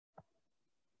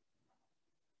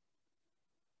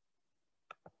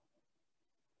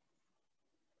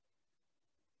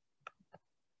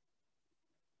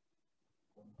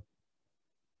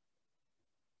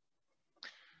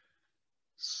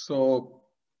So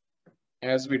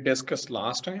as we discussed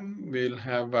last time, we'll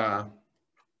have a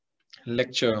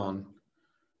lecture on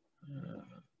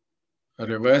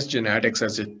reverse genetics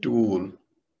as a tool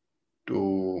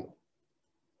to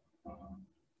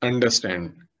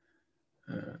understand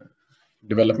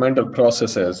developmental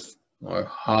processes, or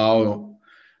how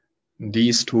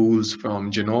these tools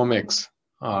from genomics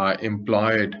are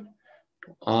employed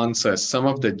to answer some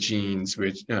of the genes,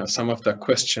 which some of the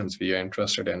questions we are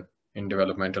interested in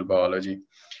developmental biology.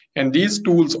 And these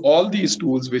tools, all these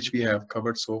tools which we have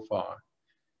covered so far,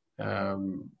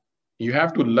 you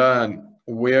have to learn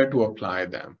where to apply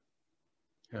them.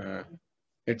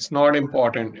 It's not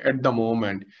important at the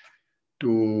moment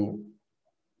to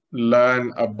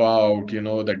learn about,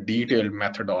 the detailed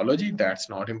methodology. That's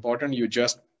not important. You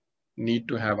just need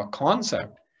to have a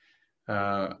concept,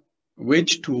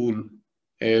 which tool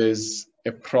is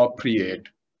appropriate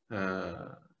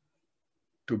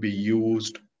to be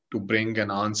used to bring an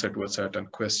answer to a certain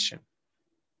question.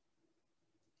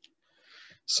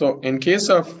 So in case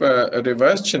of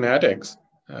reverse genetics,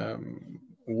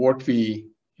 what we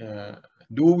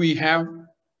do, we have,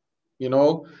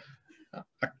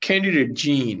 a candidate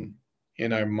gene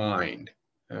in our mind.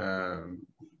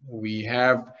 We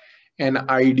have an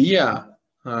idea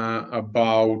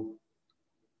about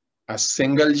a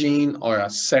single gene or a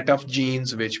set of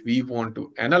genes which we want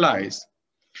to analyze.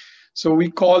 So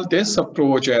we call this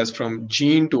approach as from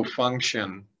gene to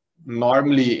function.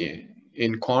 Normally,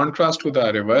 in contrast to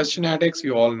the reverse genetics,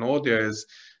 you all know there is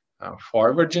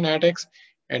forward genetics.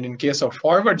 And in case of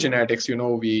forward genetics,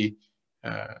 we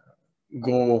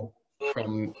go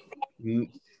from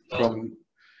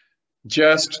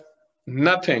just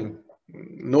nothing,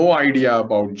 no idea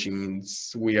about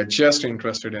genes. We are just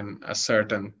interested in a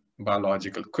certain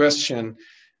biological question.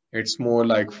 It's more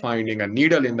like finding a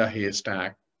needle in the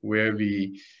haystack, where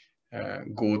we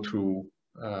go through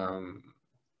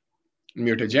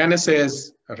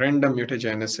mutagenesis, random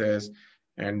mutagenesis,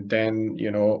 and then,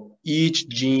 each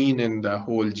gene in the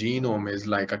whole genome is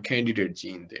like a candidate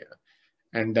gene there.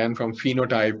 And then from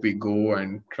phenotype, we go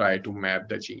and try to map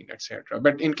the gene, etc.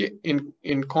 But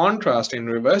in contrast, in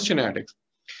reverse genetics,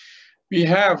 we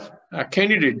have a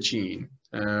candidate gene.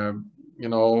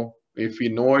 If we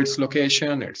know its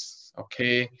location, it's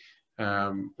okay.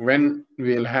 When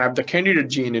we'll have the candidate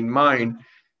gene in mind,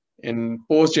 in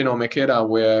post-genomic era,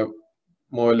 where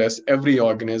more or less every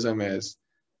organism is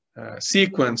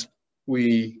sequenced,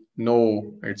 we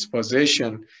know its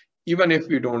position. Even if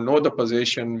we don't know the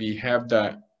position, we have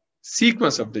the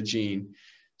sequence of the gene.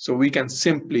 So we can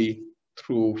simply,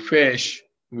 through FISH,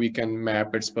 we can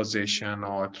map its position,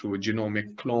 or through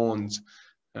genomic clones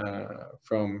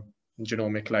from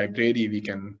genomic library, we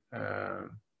can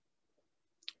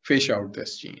fish out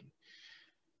this gene.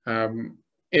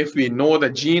 If we know the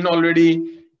gene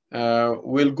already,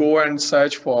 we'll go and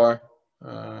search for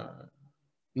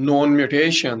known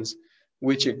mutations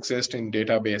which exist in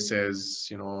databases.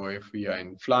 If we are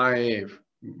in fly, if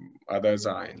others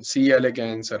are in C.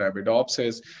 elegans or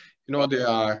Arabidopsis, there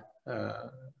are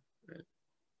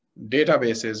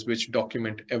databases which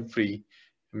document every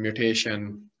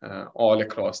mutation all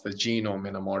across the genome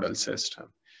in a model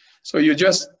system. So you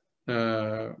just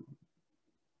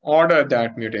order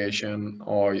that mutation,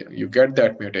 or you get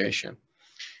that mutation,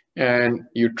 and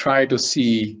you try to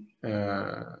see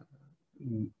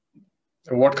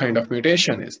what kind of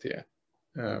mutation is there,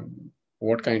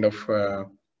 what kind of,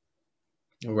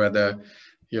 whether,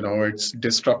 it's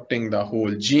disrupting the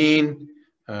whole gene,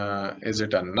 is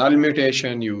it a null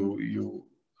mutation? You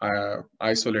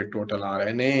isolate total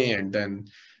RNA and then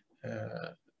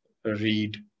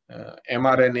read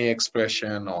mRNA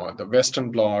expression or the Western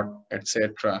blot,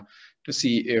 etc., to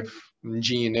see if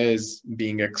gene is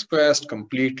being expressed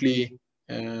completely,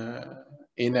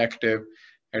 inactive,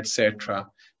 etc.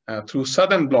 Through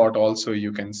Southern blot also,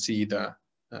 you can see the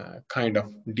kind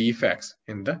of defects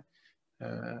in the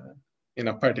in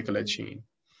a particular gene.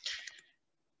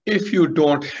 If you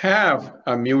don't have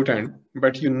a mutant,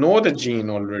 but you know the gene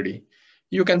already,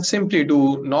 you can simply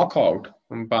do knockout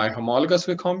by homologous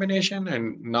recombination,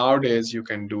 and nowadays you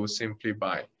can do simply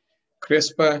by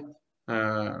CRISPR,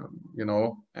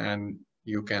 and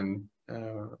you can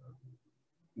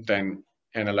then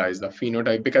analyze the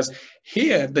phenotype, because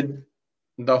here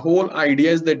the whole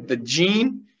idea is that the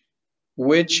gene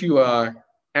which you are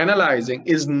analyzing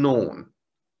is known.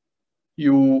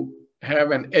 You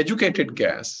have an educated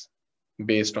guess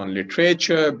based on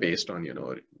literature, based on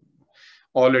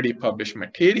already published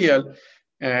material,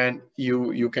 and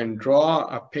you can draw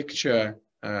a picture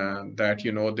that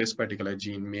this particular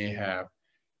gene may have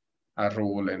a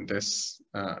role in this,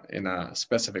 in a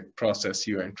specific process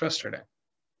you are interested in.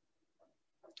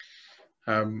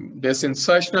 This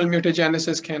insertional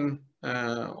mutagenesis can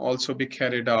also be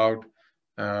carried out.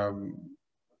 In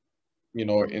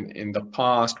the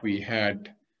past, we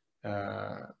had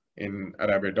in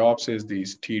Arabidopsis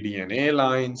these tDNA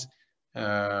lines,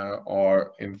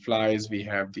 or in flies, we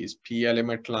have these P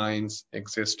element lines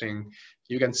existing.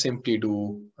 You can simply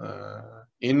do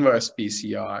inverse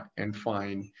PCR and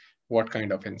find what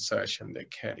kind of insertion they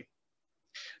carry.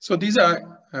 So these are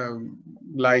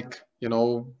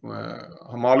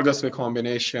homologous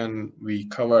recombination we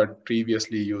covered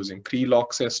previously using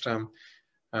Krelok system.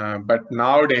 But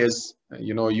nowadays,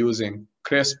 using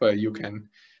CRISPR, you can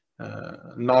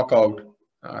knock out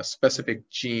a specific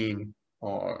gene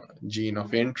or gene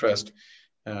of interest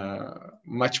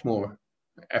much more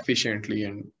efficiently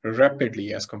and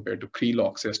rapidly as compared to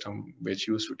Krelok system, which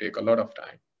used to take a lot of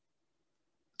time.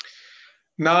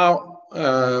 Now,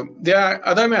 there are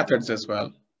other methods as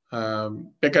well,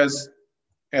 because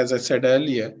as I said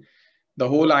earlier, the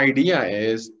whole idea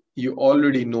is you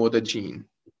already know the gene.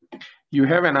 You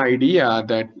have an idea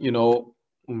that,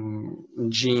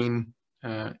 gene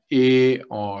A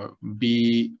or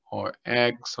B or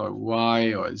X or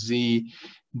Y or Z,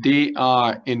 they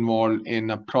are involved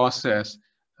in a process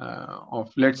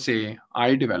of, let's say,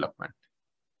 eye development.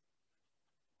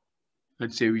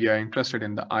 Let's say we are interested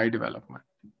in the eye development.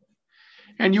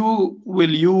 And you will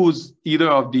use either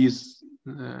of these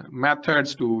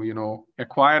methods to,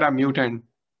 acquire a mutant,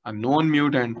 a known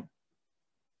mutant,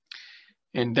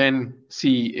 and then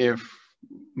see if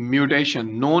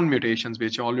known mutations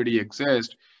which already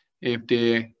exist, if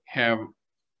they have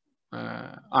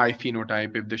eye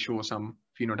phenotype, if they show some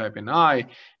phenotype in eye,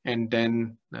 and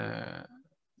then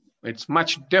it's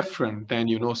much different than,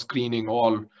 screening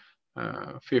all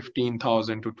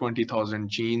 15,000 to 20,000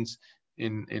 genes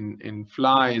in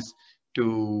flies,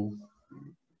 to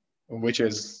which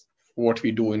is what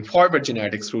we do in forward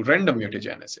genetics through random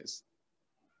mutagenesis.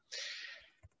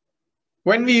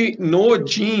 When we know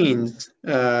genes,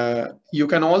 you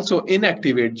can also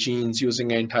inactivate genes using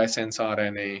antisense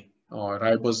RNA or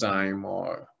ribozyme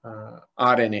or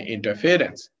RNA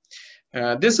interference.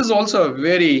 This is also a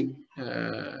very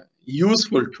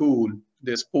useful tool,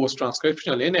 this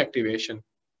post-transcriptional inactivation.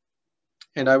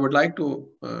 And I would like to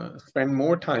spend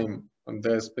more time on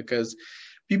this because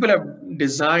people have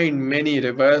designed many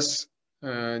reverse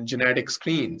genetic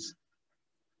screens.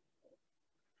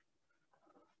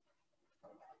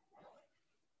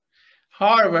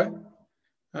 However,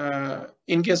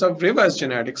 in case of reverse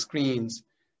genetic screens,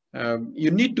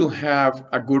 you need to have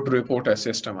a good reporter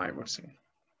system, I would say.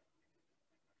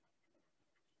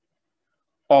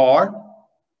 Or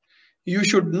you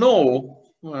should know,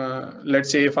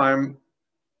 let's say if I'm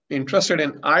interested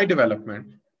in eye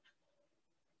development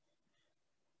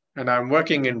and I'm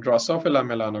working in Drosophila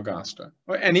melanogaster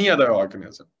or any other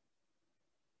organism.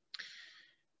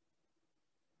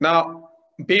 Now,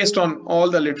 based on all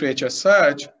the literature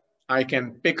search, I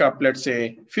can pick up, let's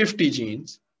say, 50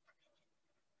 genes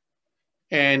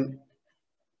and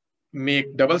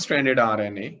make double-stranded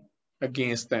RNA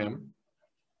against them,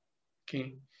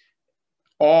 okay?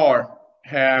 Or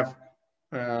have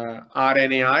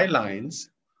RNAi lines,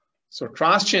 so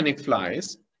transgenic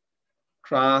flies,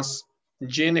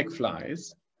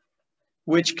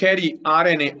 which carry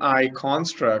RNAi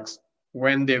constructs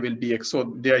when they will be, so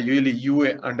they are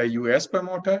usually under US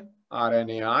promoter,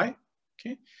 RNAi,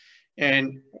 okay?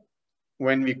 And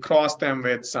when we cross them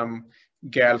with some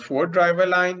GAL4 driver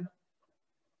line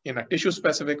in a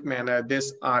tissue-specific manner,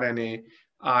 this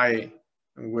RNAi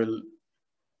will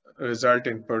result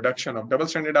in production of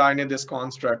double-stranded RNA, this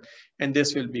construct, and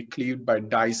this will be cleaved by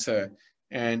dicer,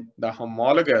 and the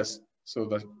homologous, so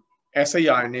the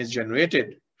siRNA is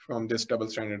generated from this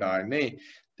double-stranded RNA,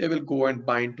 they will go and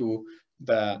bind to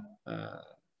the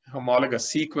homologous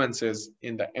sequences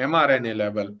in the mRNA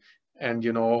level. And,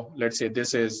 let's say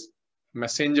this is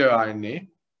messenger RNA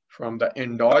from the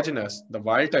endogenous, the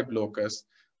wild type locus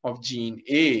of gene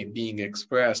A being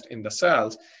expressed in the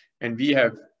cells. And we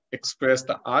have expressed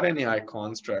the RNAi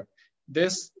construct.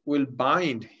 This will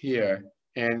bind here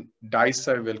and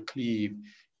dicer will cleave.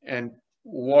 And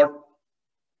what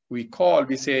we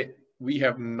say we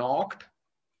have knocked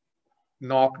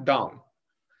down.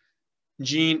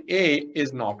 Gene A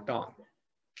is knocked down,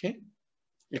 okay?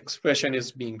 Expression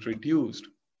is being reduced.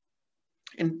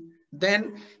 And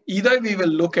then either we will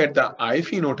look at the eye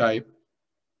phenotype,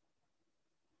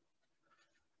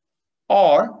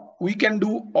 or we can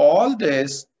do all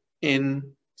this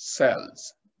in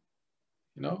cells,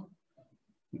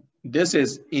 This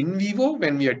is in vivo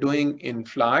when we are doing in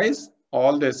flies.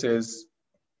 All this is,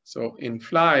 so in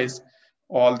flies,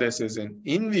 all this is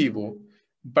in vivo.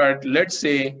 But let's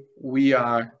say we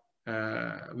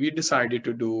decided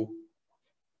to do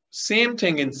same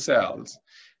thing in cells,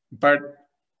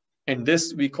 and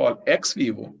this we call ex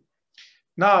vivo.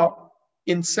 Now,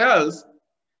 in cells,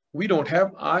 we don't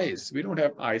have eyes. We don't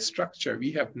have eye structure.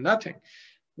 We have nothing.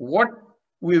 What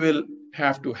we will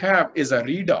have to have is a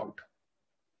readout.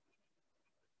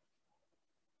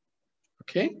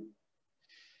 Okay?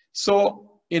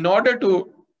 So in order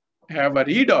to have a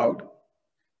readout,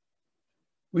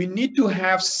 we need to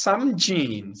have some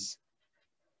genes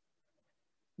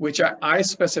which are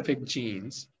eye-specific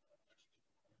genes.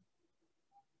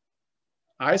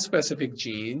 Eye-specific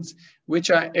genes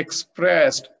which are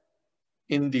expressed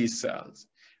in these cells.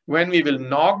 When we will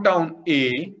knock down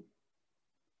A,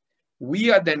 we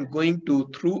are then going to,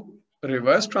 through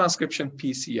reverse transcription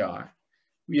PCR,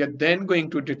 we are then going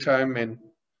to determine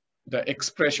the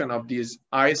expression of these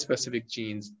eye-specific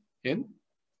genes in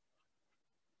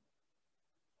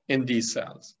these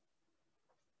cells.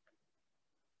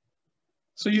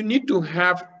 So you need to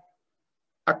have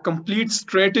a complete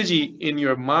strategy in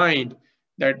your mind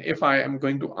that if I am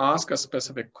going to ask a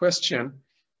specific question,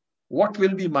 what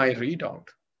will be my readout?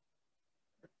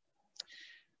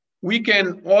 We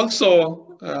can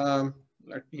also,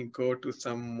 let me go to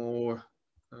some more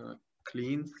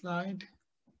clean slide.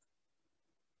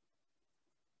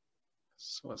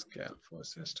 Source GAL4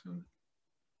 system.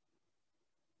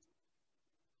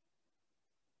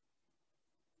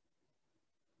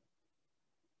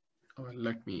 Or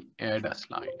let me add a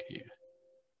slide here.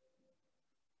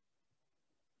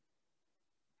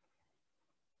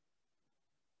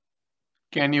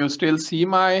 Can you still see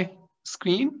my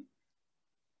screen?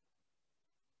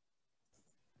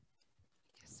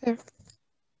 Yes, sir.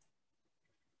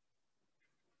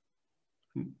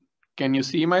 Can you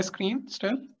see my screen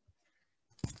still?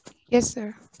 Yes,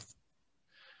 sir.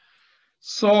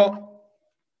 So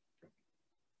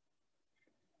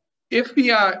if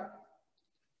we are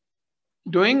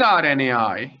doing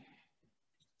RNAi,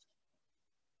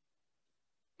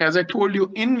 as I told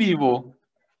you, in vivo,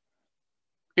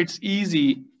 it's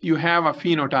easy. You have a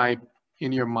phenotype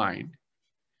in your mind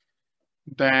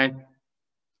that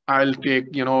I'll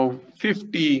take,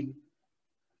 50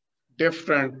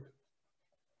 different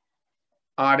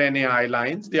RNAi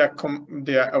lines. They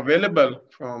are available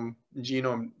from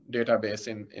genome database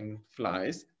in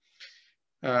flies.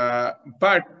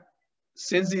 But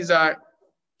since these are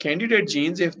candidate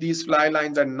genes, if these fly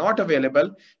lines are not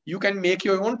available, you can make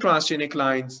your own transgenic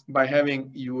lines by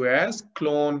having US,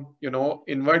 clone,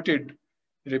 inverted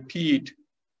repeat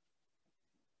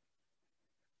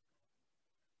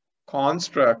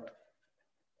construct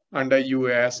under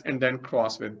US and then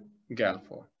cross with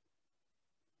GAL4.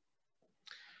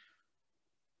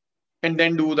 And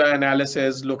then do the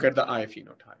analysis, look at the eye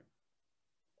phenotype.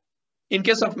 In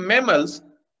case of mammals,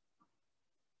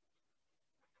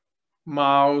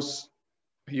 mouse,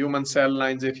 human cell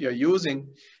lines, if you're using,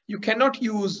 you cannot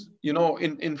use,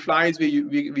 in flies, we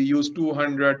use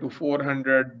 200 to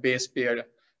 400 base pair,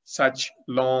 such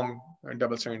long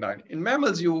double-stranded RNA. In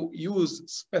mammals, you use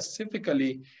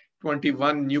specifically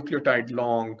 21 nucleotide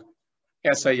long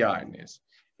siRNAs,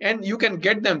 and you can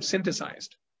get them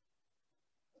synthesized.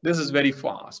 This is very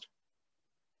fast,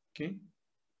 okay?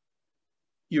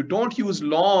 You don't use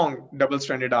long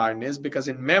double-stranded RNAs because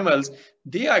in mammals,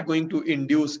 they are going to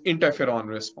induce interferon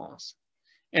response.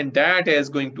 And that is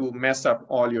going to mess up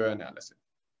all your analysis,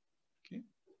 okay?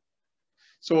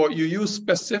 So you use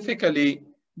specifically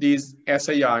these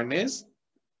siRNAs,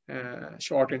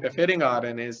 short interfering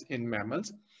RNAs in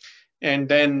mammals, and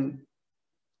then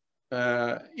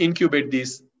incubate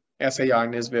these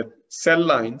siRNAs with cell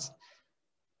lines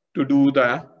to do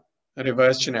the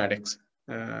reverse genetics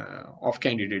of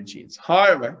candidate genes.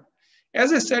 However,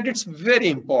 as I said, it's very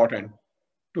important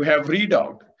to have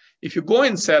readout. If you go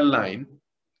in cell line,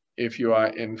 if you are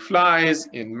in flies,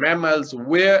 in mammals,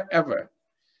 wherever,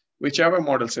 whichever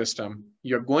model system,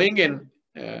 you're going in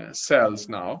cells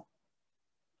now,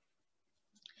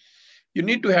 you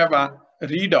need to have a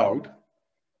readout.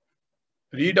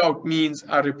 Readout means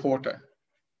a reporter.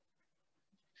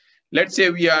 Let's say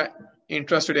we are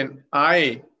interested in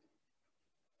eye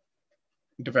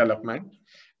development.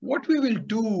 What we will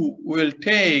do, we'll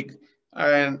take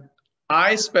an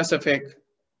eye-specific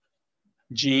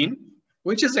gene,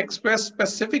 which is expressed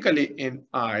specifically in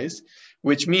eyes,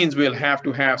 which means we'll have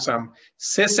to have some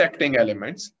cis-acting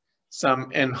elements, some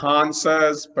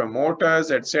enhancers, promoters,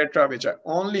 etc., which are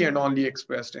only and only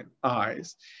expressed in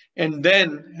eyes, and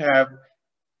then have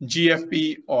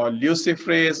GFP or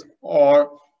luciferase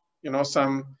or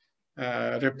some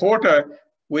reporter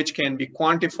which can be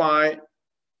quantified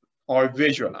or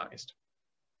visualized.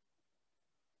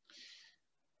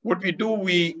 What we do,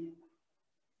 we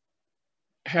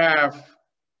have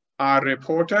our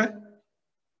reporter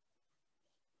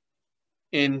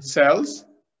in cells.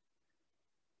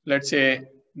 Let's say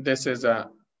this is a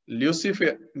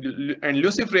luciferase, and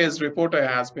luciferase reporter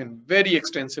has been very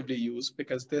extensively used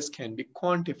because this can be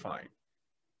quantified,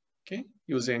 okay,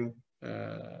 using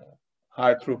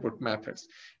high throughput methods.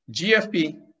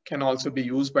 GFP can also be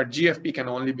used, but GFP can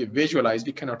only be visualized.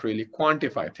 We cannot really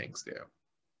quantify things there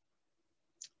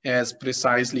as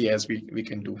precisely as we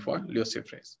can do for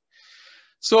luciferase.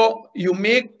 So you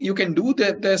can do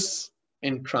this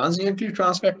in transiently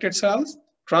transfected cells.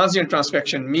 Transient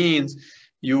transfection means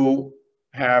you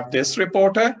have this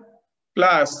reporter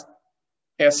plus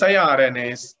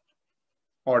siRNAs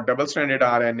or double-stranded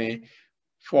RNA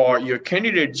for your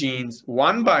candidate genes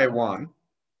one by one.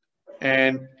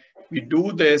 And we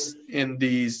do this in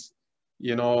these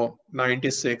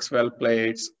 96 well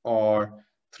plates or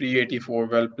 384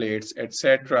 well plates,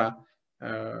 etc.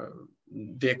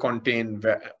 They contain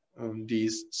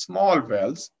these small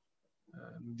wells.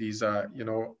 These are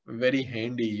very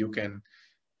handy. You can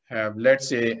have, let's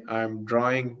say I'm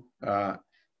drawing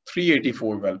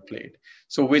 384 well plate,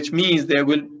 so which means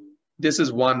this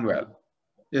is one well,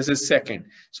 this is second,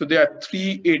 so there are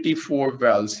 384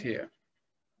 wells here,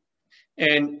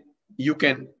 and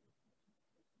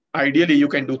ideally you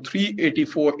can do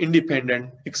 384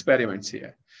 independent experiments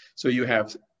here. So you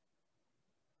have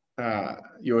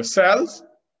your cells,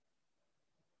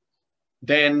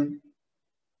 then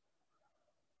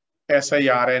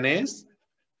siRNAs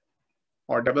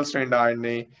or double-strand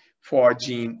RNA for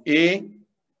gene A,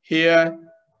 here,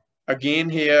 again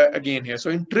here, again here. So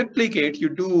in triplicate you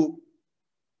do,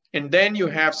 and then you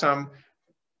have some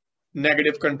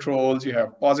negative controls, you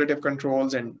have positive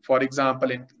controls, and for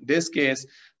example, in this case,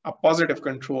 a positive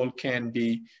control can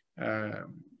be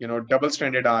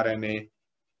double-stranded RNA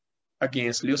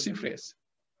against luciferase.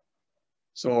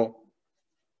 So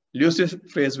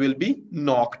luciferase will be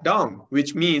knocked down,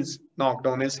 which means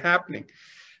knockdown is happening.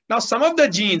 Now, some of the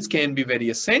genes can be very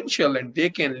essential and they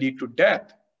can lead to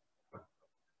death.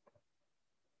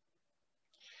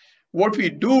 What we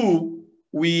do,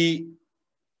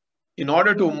 in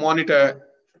order to monitor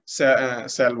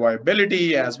cell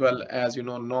viability as well as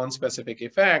non-specific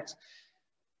effects,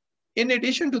 in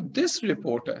addition to this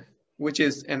reporter, which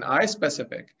is an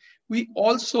I-specific, we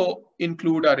also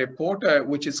include a reporter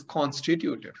which is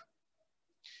constitutive.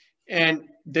 And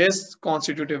this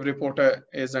constitutive reporter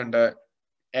is under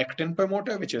actin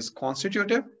promoter, which is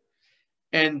constitutive.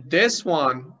 And this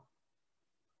one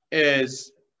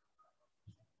is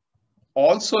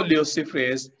also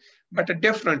luciferase, but a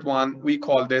different one. We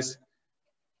call this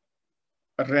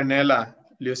RNAi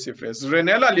luciferase.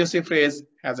 RNAi luciferase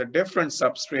has a different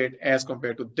substrate as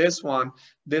compared to this one.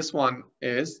 This one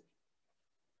is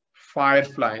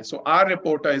firefly. So our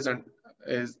reporter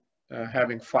is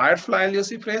having firefly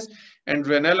luciferase, and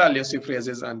RNAi luciferase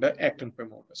is under actin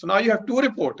promoter. So now you have two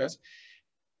reporters,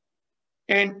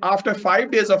 and after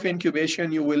 5 days of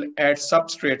incubation, you will add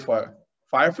substrate for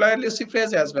firefly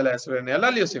luciferase as well as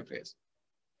RNAi luciferase.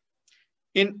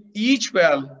 In each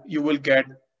well, you will get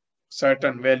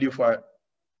certain value for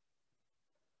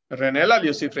RNAi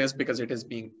luciferase because it is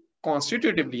being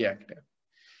constitutively active.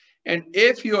 And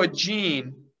if your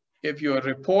gene, if your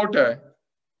reporter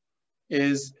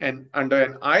is under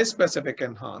an I-specific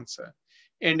enhancer,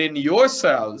 and in your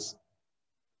cells,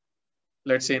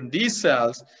 let's say in these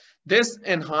cells, this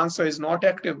enhancer is not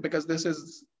active because this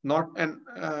is not an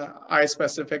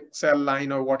I-specific cell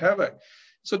line or whatever.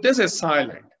 So this is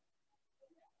silent.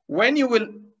 When you will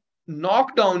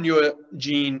knock down your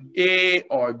gene A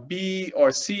or B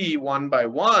or C one by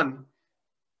one,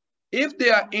 if they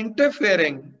are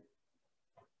interfering,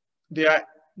 they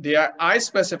are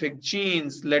I-specific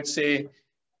genes, let's say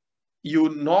you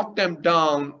knock them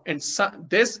down and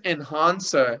this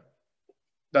enhancer,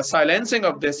 the silencing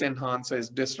of this enhancer is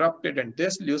disrupted and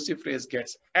this luciferase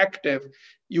gets active,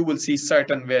 you will see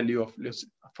certain value of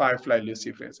firefly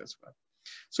luciferase as well.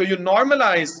 So you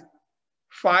normalize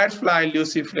firefly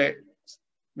luciferase,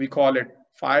 we call it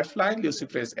firefly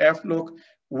luciferase F-look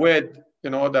with the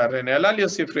RNAi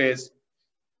luciferase,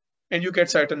 and you get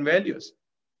certain values.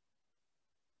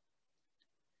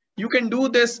 You can do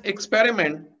this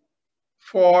experiment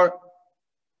for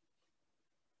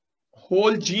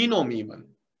whole genome even.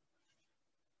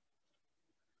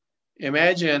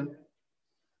 Imagine,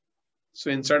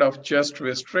 so instead of just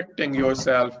restricting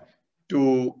yourself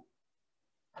to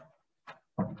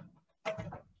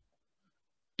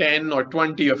 10 or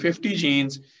 20 or 50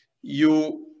 genes,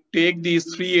 you take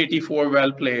these 384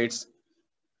 well plates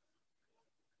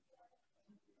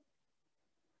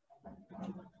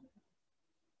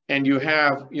and you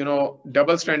have,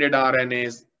 double-stranded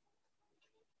RNAs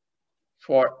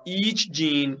for each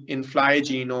gene in fly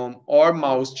genome or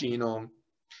mouse genome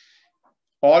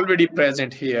already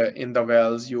present here in the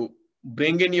wells. You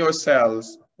bring in your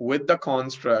cells with the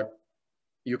construct.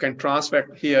 You can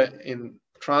transfect here in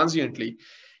transiently.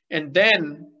 And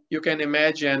then you can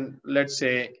imagine, let's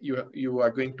say you are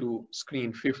going to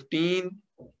screen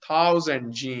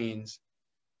 15,000 genes,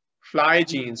 fly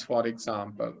genes, for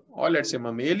example, or let's say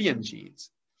mammalian genes.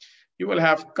 You will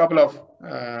have a couple of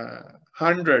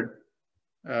hundred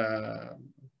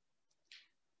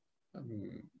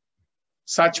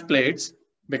such plates,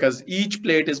 because each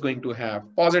plate is going to have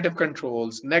positive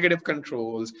controls, negative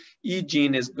controls. Each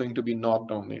gene is going to be knocked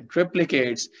down in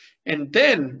triplicates. And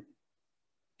then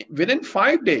within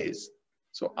 5 days,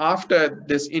 so after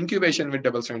this incubation with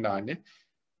double-stranded RNA,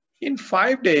 in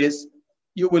 5 days,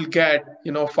 you will get,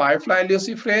 5'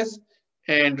 luciferase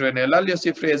and Ranella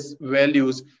luciferase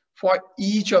values for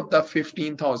each of the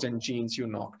 15,000 genes you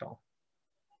knocked down.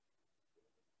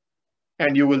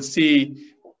 And you will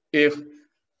see if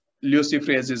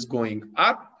luciferase is going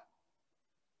up.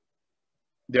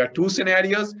 There are two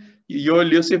scenarios. Your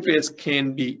luciferase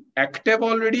can be active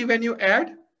already when you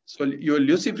add. So your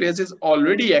luciferase is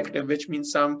already active, which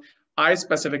means some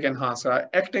eye-specific enhancer are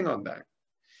acting on that.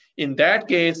 In that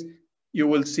case, you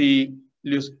will see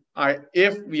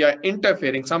if we are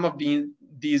interfering, some of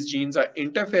these genes are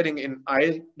interfering in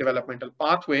eye developmental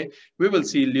pathway, we will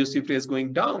see luciferase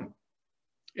going down.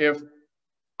 If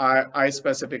our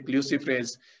eye-specific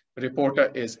luciferase reporter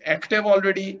is active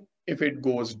already, if it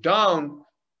goes down,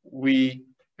 we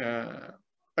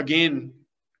again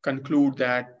conclude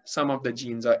that some of the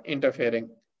genes are interfering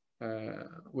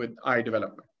with eye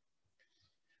development.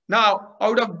 Now,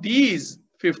 out of these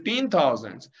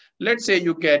 15,000, let's say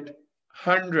you get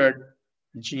 100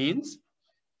 genes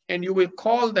and you will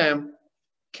call them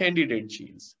candidate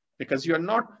genes because you are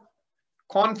not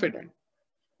confident.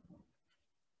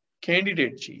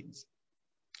 Candidate genes.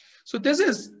 So this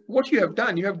is what you have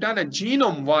done. You have done a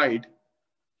genome-wide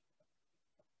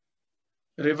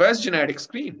reverse genetic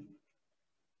screen.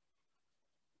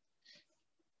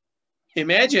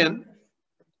 Imagine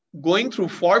going through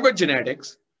forward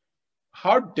genetics,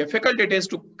 how difficult it is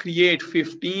to create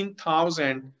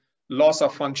 15,000 loss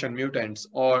of function mutants,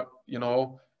 or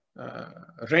through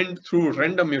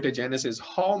random mutagenesis,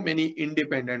 how many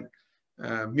independent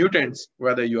mutants,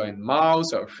 whether you are in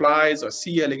mouse or flies or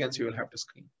C. elegans, you will have to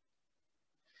screen.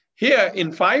 Here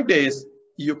in 5 days,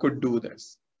 you could do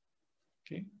this.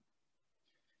 Okay.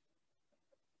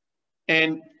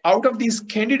 And out of these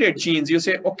candidate genes, you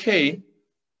say, okay,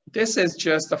 this is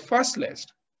just the first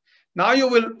list. Now you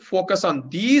will focus on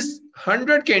these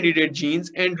 100 candidate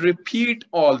genes and repeat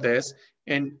all this,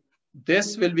 and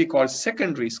this will be called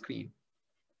secondary screen.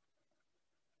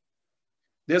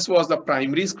 This was the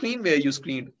primary screen where you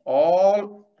screened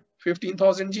all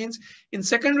 15,000 genes. In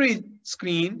secondary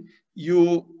screen,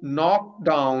 you knock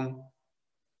down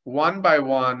one by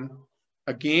one,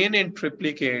 again in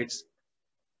triplicates,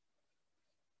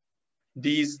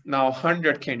 these now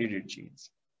 100 candidate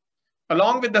genes,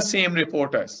 along with the same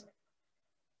reporters,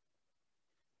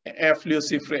 F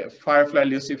luciferase, firefly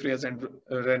luciferase, and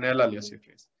Ranella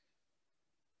luciferase.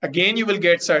 Again, you will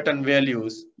get certain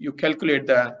values. You calculate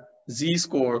the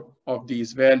z-score of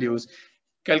these values,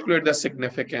 calculate the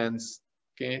significance,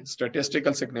 okay,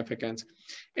 statistical significance.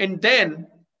 And then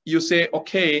you say,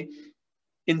 okay,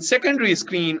 in secondary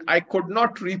screen, I could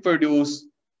not reproduce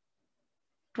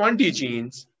 20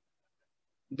 genes.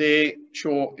 They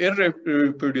show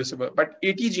irreproducible, but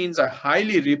 80 genes are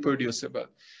highly reproducible.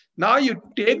 Now you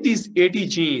take these 80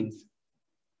 genes,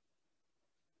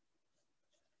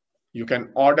 you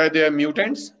can order their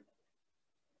mutants,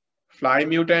 fly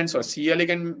mutants or C.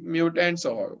 elegans mutants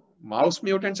or mouse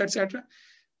mutants, etc.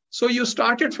 So you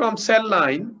started from cell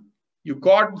line, you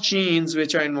got genes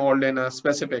which are involved in a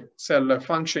specific cellular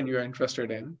function you're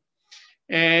interested in.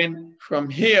 And from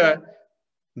here,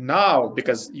 now,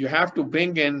 because you have to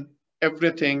bring in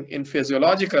everything in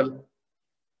physiological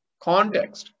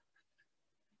context,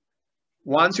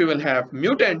 once you will have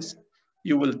mutants,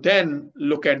 you will then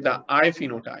look at the eye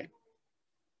phenotype.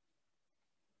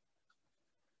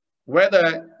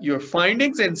 Whether your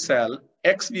findings in cell,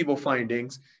 ex vivo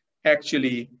findings,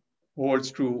 actually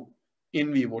holds true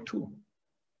in vivo too.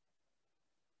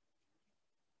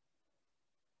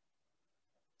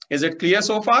 Is it clear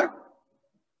so far?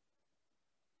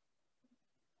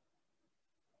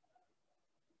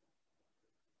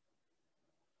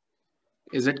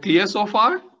 Is it clear so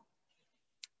far?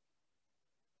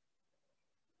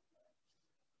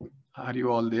 Are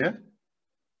you all there?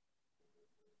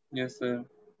 Yes, sir.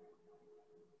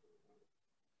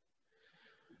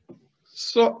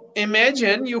 So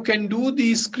imagine you can do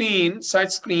these screens,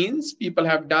 such screens people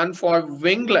have done for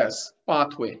wingless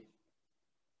pathway.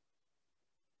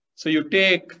 So you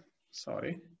take,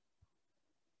 sorry.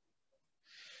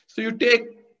 So you take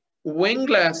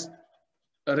wingless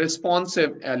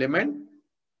responsive element.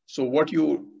 So what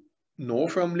you know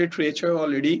from literature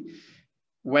already,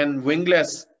 when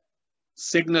wingless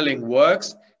signaling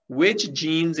works, which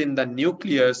genes in the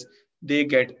nucleus they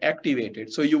get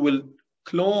activated. So you will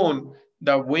clone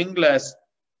the wingless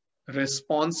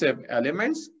responsive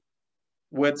elements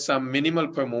with some minimal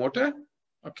promoter,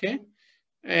 okay,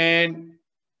 and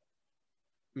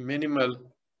minimal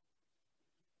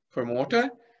promoter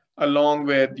along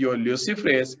with your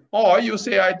luciferase, or you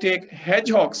say I take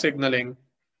hedgehog signaling,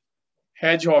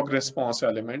 hedgehog response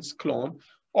elements, clone,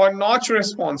 or notch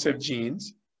responsive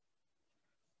genes,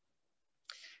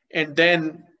 and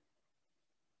then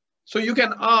so you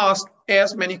can ask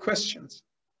as many questions.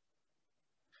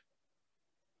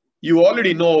 You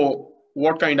already know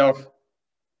what kind of,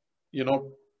 you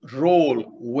know, role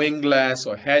wingless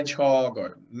or hedgehog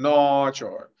or notch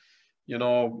or, you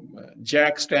know,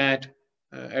 jackstat,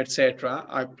 etc.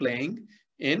 are playing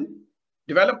in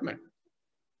development.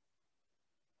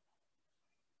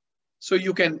 So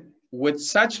you can, with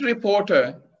such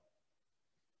reporter,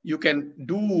 you can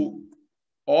do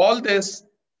all this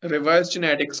reverse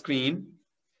genetic screen,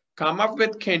 come up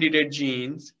with candidate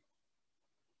genes,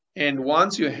 and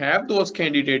once you have those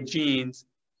candidate genes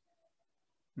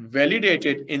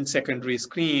validated in secondary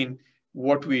screen,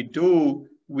 what we do,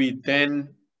 we then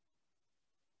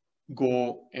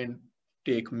go and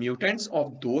take mutants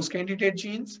of those candidate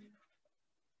genes,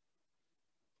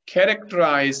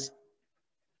 characterize,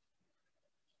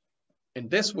 and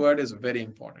this word is very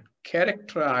important,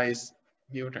 characterize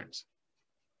mutants.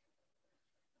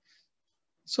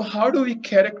 So how do we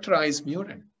characterize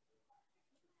mutant?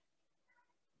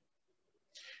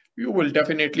 You will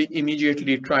definitely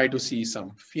immediately try to see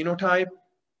some phenotype,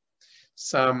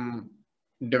 some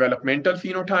developmental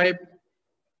phenotype.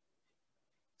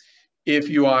 If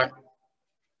you are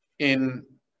in,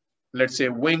 let's say,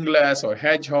 wingless or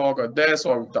hedgehog or this,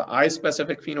 or the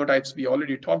eye-specific phenotypes we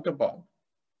already talked about,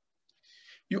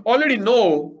 you already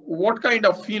know what kind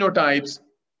of phenotypes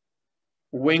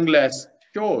wingless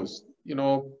shows, you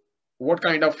know, what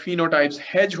kind of phenotypes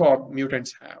hedgehog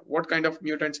mutants have, what kind of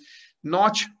mutants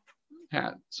notch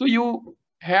have. So you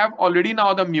have already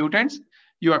now the mutants.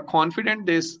 You are confident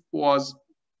this was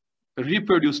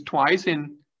reproduced twice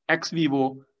in ex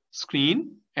vivo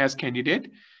screen as candidate,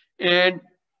 and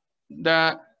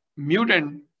the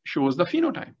mutant shows the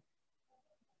phenotype.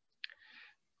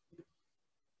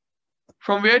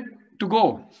 From where to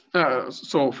go?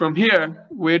 So from here,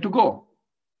 where to go?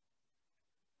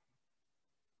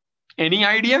 Any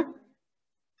idea?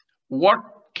 What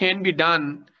can be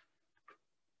done?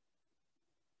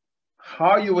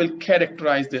 How you will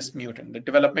characterize this mutant, the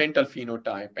developmental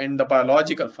phenotype and the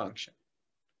biological function?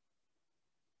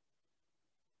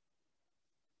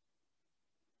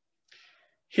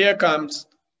 Here comes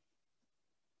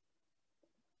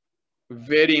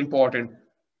very important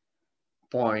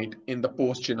point in the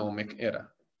post-genomic era.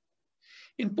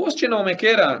 In post-genomic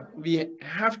era, we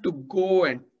have to go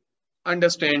and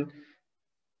understand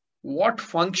what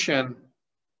function,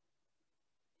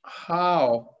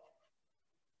 how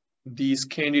these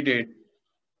candidate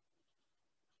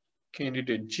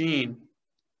gene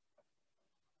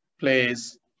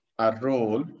plays a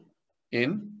role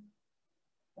in,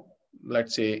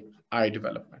 let's say, eye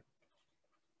development,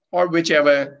 or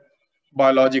whichever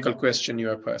biological question you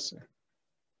are pursuing.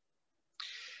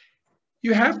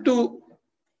 You have to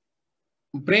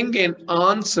bring in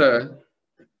answer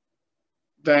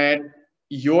that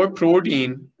your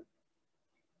protein,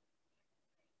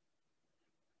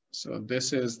 so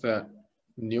this is the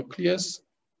nucleus,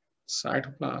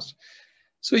 cytoplasm.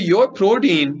 So your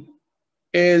protein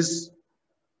is,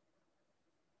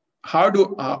 how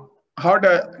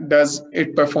does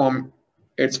it perform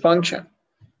its function?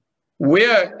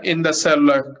 Where in the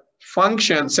cellular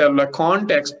function, cellular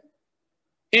context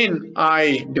in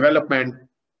eye development,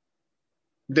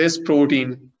 this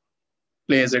protein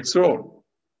plays its role,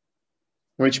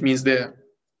 which means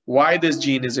why this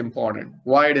gene is important,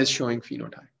 why it is showing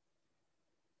phenotype.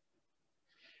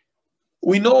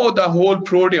 We know the whole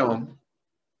proteome,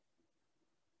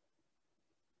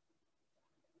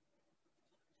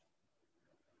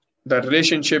 the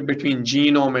relationship between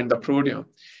genome and the proteome.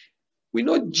 We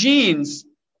know genes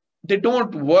they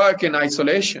don't work in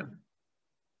isolation.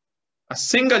 A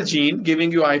single gene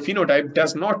giving you I phenotype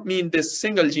does not mean this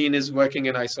single gene is working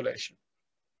in isolation.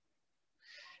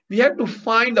 We have to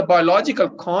find the biological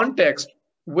context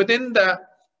within the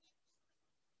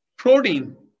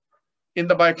protein in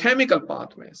the biochemical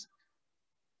pathways.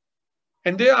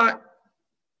 And there are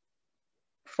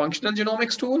functional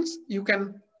genomics tools. You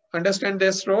can understand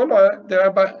this role, or there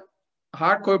are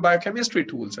hardcore biochemistry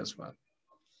tools as well.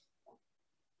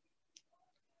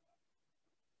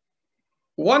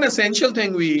 One essential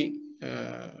thing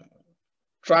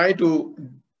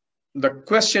the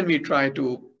question we try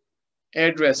to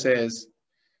address is,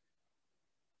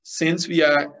 since we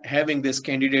are having this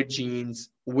candidate genes,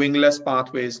 wingless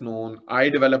pathways known, I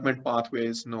development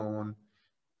pathways known,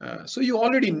 so you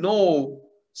already know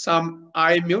some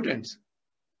I mutants.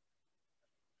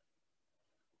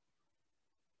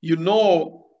 You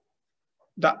know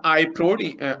the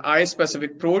I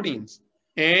specific proteins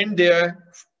and their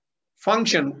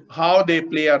function, how they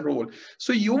play a role.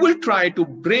 So you will try to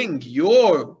bring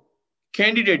your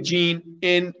candidate gene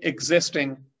in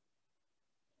existing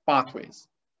pathways.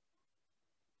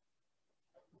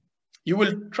 You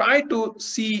will try to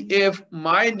see if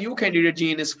my new candidate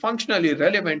gene is functionally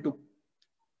relevant to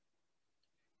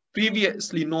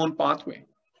previously known pathway.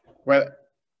 Well,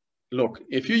 look,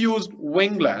 if you used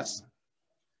wingless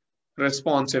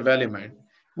responsive element,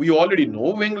 we already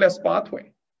know wingless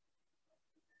pathway.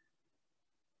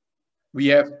 We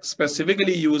have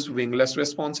specifically used wingless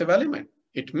responsive element.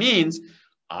 It means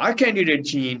our candidate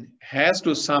gene has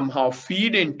to somehow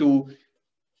feed into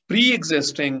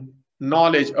pre-existing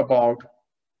knowledge about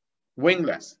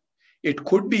wingless. It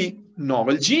could be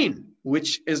novel gene,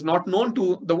 which is not known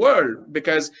to the world,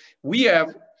 because we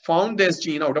have found this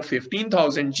gene out of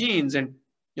 15,000 genes, and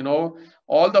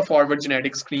all the forward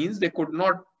genetic screens, they could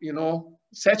not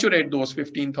saturate those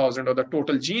 15,000 or the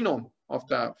total genome of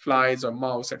the flies or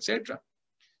mouse, etc.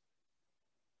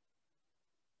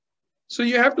 So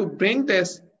you have to bring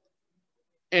this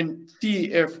and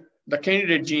see if the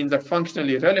candidate genes are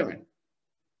functionally relevant.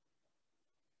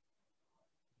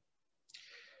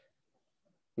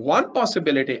 One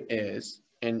possibility is,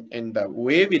 and the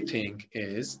way we think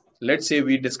is, let's say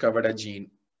we discovered a gene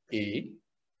A,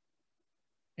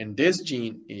 and this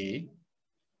gene A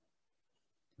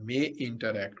may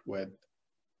interact with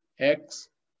X,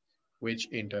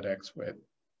 which interacts with,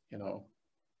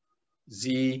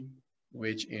 Z,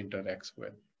 which interacts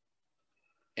with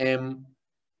M,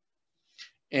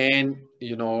 and,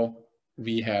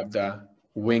 we have the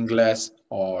wingless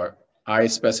or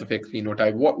I-specific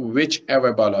phenotype,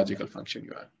 whichever biological function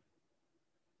you are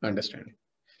understanding.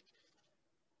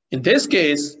 In this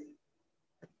case,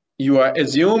 you are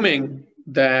assuming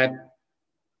that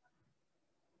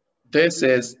this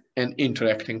is an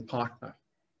interacting partner.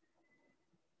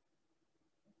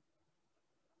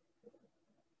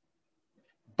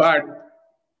 But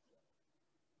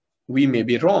we may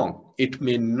be wrong. It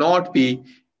may not be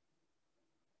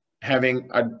having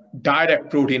a direct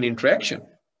protein interaction,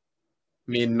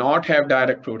 may not have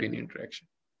direct protein interaction.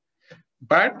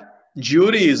 But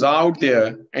jury is out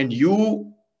there, and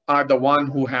you are the one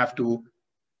who have to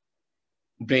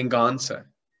bring answer.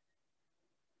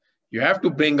 You have to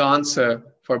bring answer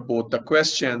for both the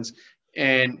questions,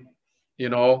 and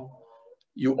you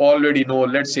already know,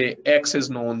 let's say X is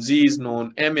known, Z is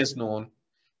known, M is known.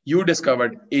 You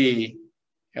discovered A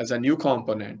as a new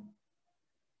component.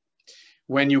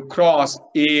 When you cross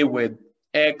A with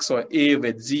X or A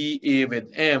with Z, A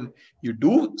with M, you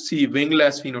do see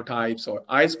wingless phenotypes or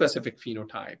I-specific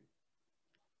phenotype,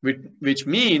 which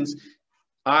means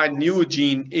our new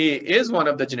gene A is one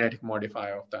of the genetic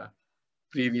modifier of the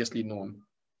previously known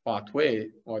pathway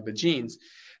or the genes.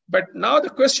 But now the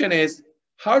question is,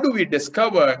 how do we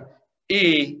discover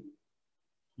A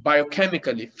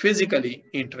biochemically, physically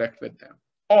interact with them?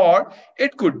 Or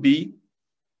it could be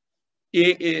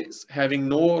A is having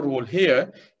no role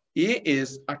here. A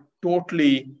is a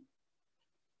totally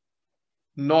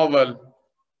novel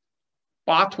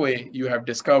pathway you have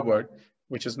discovered,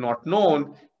 which is not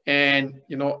known, and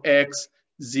X,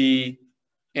 Z,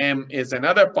 M is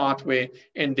another pathway,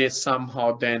 and they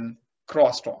somehow then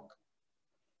crosstalk.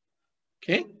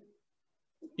 Okay?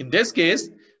 In this case,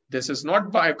 this is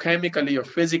not biochemically or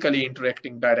physically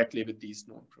interacting directly with these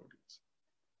known proteins.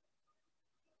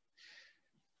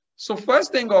 So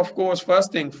first thing, of course,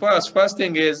 first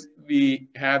thing is we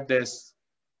have this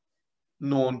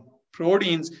known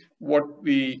proteins. What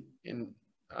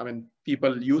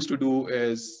people used to do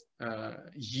is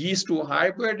yeast to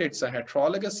hybrid. It's a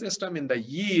heterologous system in the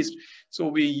yeast. So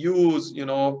we use,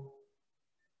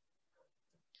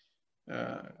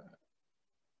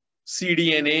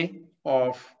 cDNA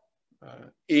of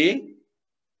A,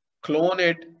 clone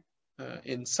it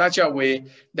in such a way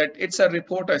that it's a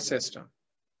reporter system,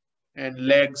 and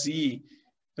leg Z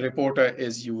reporter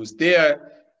is used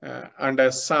there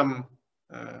under some,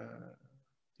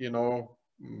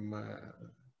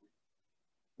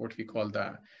 what we call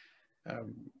the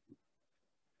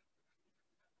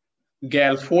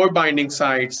GAL4 binding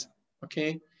sites.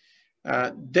 Okay,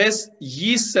 this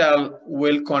yeast cell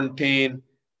will contain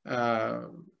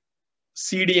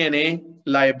cDNA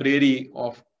library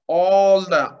of all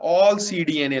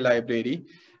cDNA library,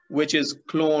 which is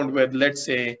cloned with, let's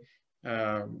say,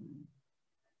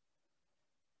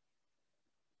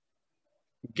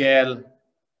 GAL4,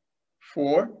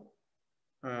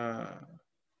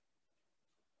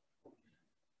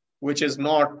 which is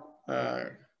not,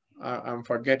 I'm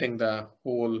forgetting the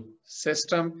whole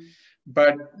system,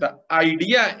 but the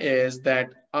idea is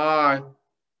that RA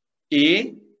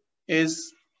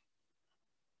is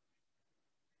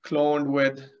cloned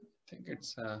with, I think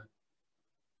it's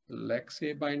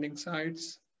Lexa binding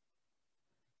sites.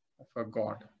 I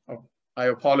forgot. I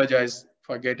apologize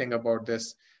for getting about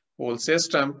this whole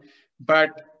system,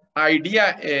 but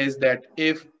idea is that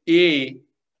if A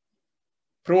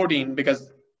protein,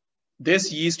 because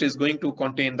this yeast is going to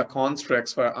contain the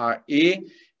constructs for RA,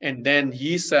 and then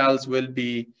yeast cells will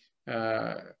be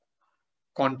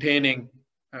containing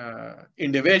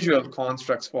individual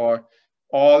constructs for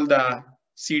all the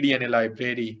cDNA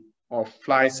library of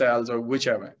fly cells or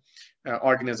whichever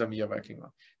organism you're working on.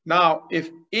 Now,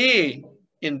 if A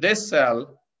in this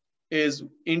cell is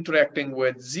interacting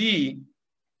with Z,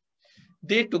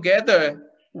 they together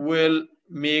will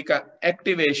make an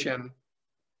activation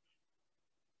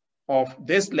of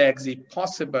this leg Z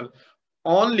possible.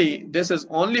 This is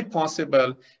only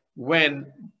possible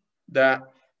when the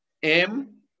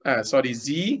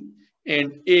Z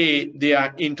and A, they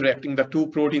are interacting, the two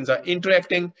proteins are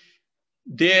interacting,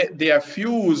 they are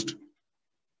fused,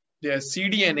 their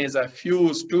cDNAs are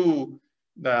fused to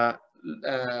the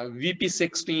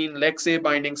VP16 Lexa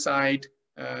binding site,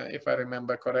 if I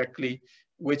remember correctly,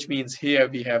 which means here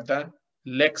we have the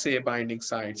Lexa binding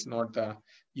sites, not the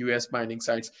US binding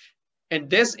sites. And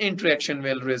this interaction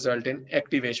will result in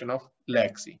activation of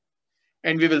Lexa.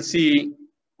 And we will see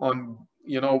on,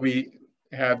 we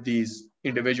have these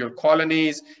individual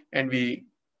colonies and we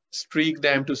streak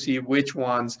them to see which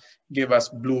ones give us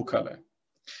blue color.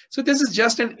 So this is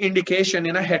just an indication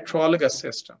in a heterologous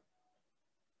system.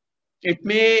 It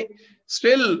may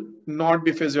still not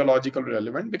be physiologically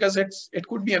relevant because it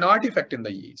could be an artifact in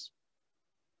the yeast.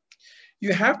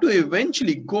 You have to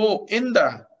eventually go in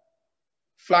the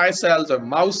fly cells or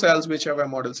mouse cells, whichever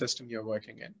model system you're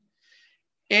working in,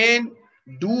 and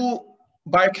do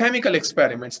biochemical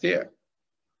experiments there.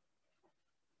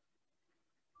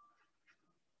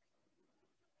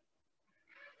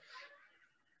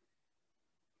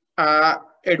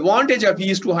 Advantage of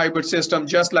these two hybrid system,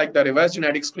 just like the reverse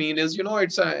genetic screen, is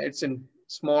it's in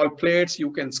small plates.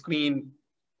 You can screen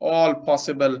all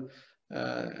possible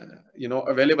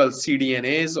available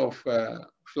cDNAs of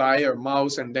fly or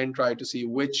mouse, and then try to see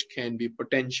which can be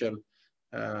potential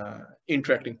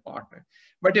interacting partner.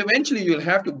 But eventually you'll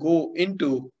have to go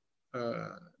into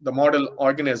the model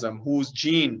organism whose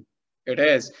gene it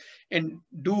is and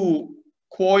do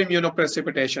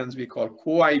co-immunoprecipitations, we call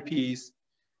co-IPs.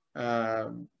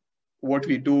 What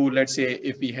we do, let's say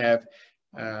if we have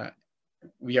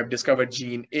discovered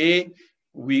gene A,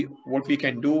 what we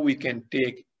can do, we can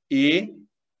take A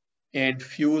and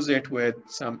fuse it with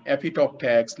some epitope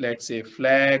tags, let's say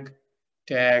flag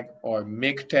tag or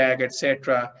MIC tag,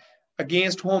 etc.,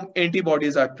 against whom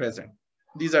antibodies are present.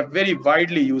 These are very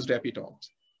widely used epitopes.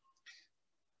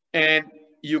 And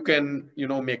you can,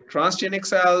 make transgenic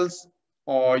cells,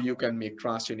 or you can make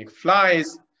transgenic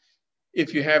flies.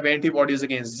 If you have antibodies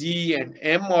against Z and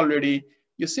M already,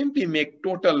 you simply make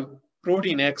total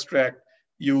protein extract.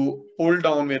 You pull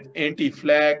down with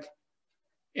anti-flag,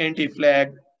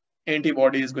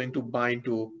 antibody is going to bind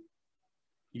to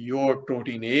your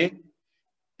protein A,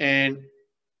 and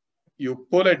you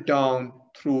pull it down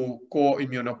through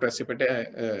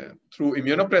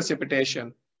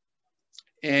immunoprecipitation.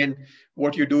 And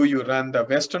what you do, you run the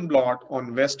Western blot.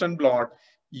 On Western blot,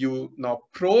 you now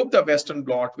probe the Western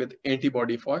blot with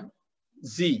antibody for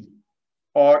Z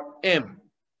or M.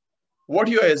 What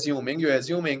you're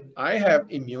assuming I have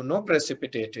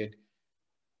immunoprecipitated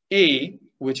A,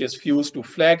 which is fused to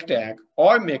flag tag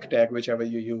or MIC tag, whichever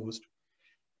you used.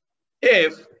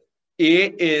 If A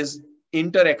is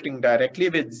interacting directly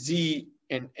with Z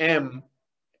and M,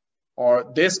 or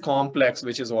this complex,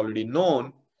 which is already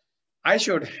known, I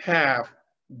should have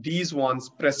these ones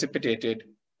precipitated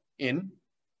in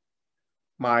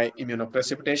my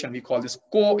immunoprecipitation. We call this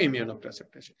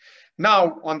co-immunoprecipitation.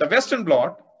 Now, on the Western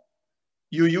blot,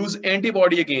 you use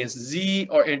antibody against Z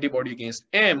or antibody against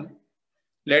M.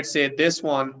 Let's say this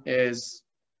one is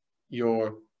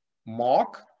your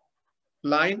mock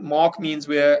line. Mock means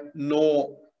where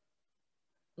no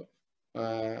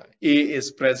A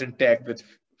is present tagged with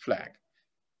flag.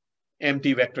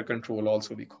 Empty vector control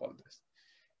also we call this.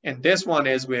 And this one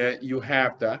is where you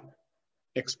have the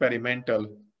experimental,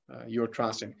 your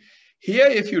transgenic. Here,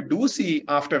 if you do see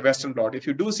after Western blot, if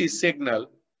you do see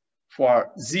signal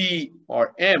for Z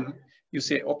or M, you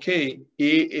say, okay, A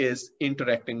is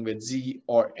interacting with Z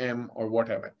or M or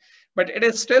whatever. But it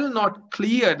is still not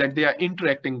clear that they are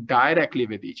interacting directly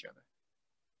with each other.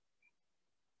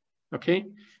 Okay,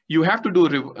 you have to do,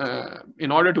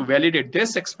 in order to validate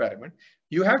this experiment,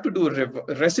 you have to do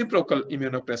reciprocal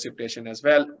immunoprecipitation as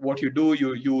well. What you do,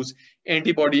 you use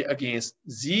antibody against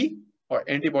Z or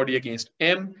antibody against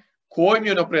M,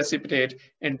 co-immunoprecipitate,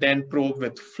 and then probe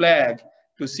with flag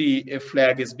to see if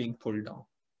flag is being pulled down.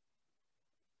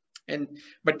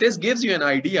 But this gives you an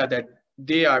idea that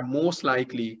they are most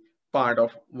likely part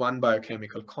of one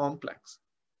biochemical complex.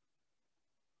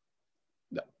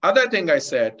 The other thing I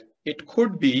said, it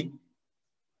could be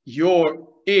your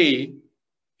A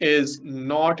is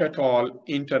not at all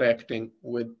interacting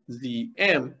with the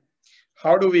M.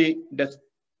 How do we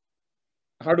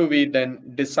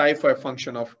then decipher a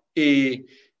function of A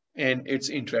and its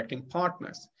interacting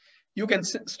partners? You can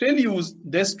still use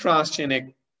this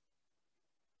transgenic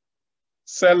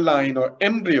cell line or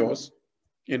embryos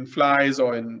in flies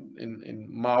or in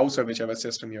mouse or whichever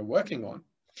system you're working on.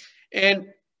 And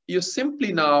you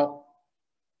simply now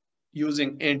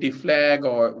using anti-flag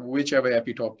or whichever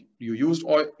epitope you used,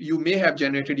 or you may have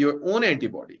generated your own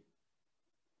antibody.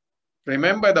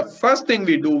 Remember, the first thing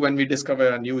we do when we discover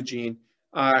a new gene,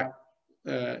 our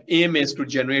aim is to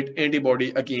generate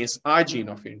antibody against our gene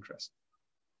of interest.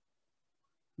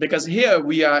 Because here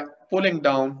we are pulling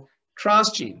down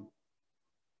transgene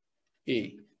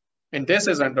A. And this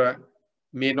is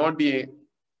may not be,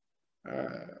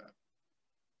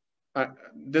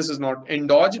 this is not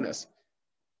endogenous.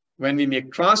 When we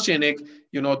make transgenic,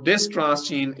 this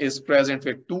transgene is present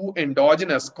with 2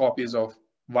 endogenous copies of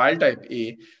wild type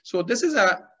A. So this is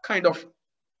a kind of,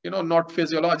 not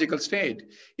physiological state.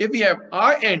 If we have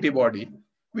our antibody,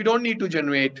 we don't need to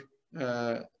generate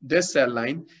this cell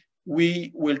line.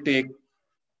 We will take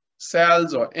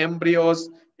cells or embryos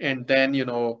and then,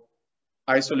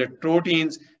 isolate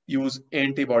proteins, use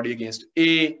antibody against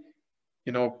A,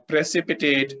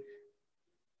 precipitate,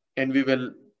 and we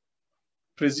will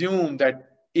presume that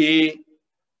A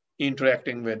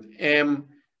interacting with M,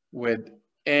 with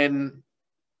N,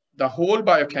 the whole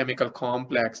biochemical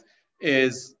complex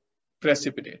is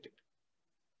precipitated.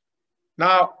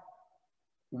 Now,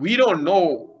 we don't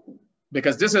know,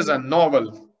 because this is a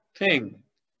novel thing,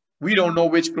 we don't know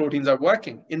which proteins are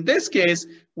working. In this case,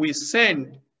 we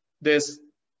send this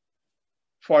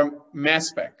for mass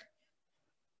spec.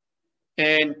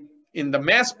 And in the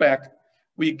mass spec,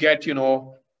 we get,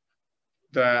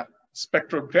 the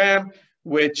spectrogram,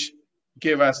 which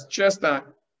give us just the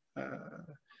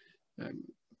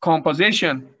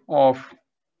composition of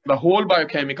the whole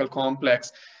biochemical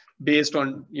complex based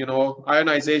on,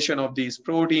 ionization of these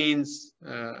proteins,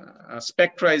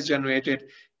 spectra is generated,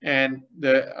 and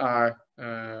there are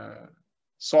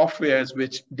softwares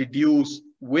which deduce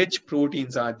which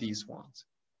proteins are these ones.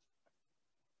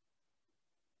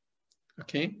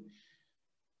 Okay.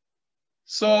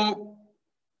 So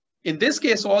in this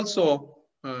case also,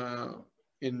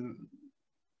 in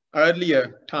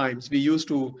earlier times, we used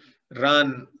to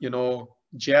run,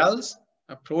 gels,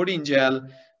 a protein gel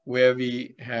where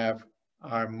we have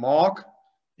our mock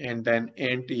and then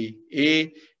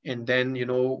anti-A, and then,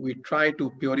 we try to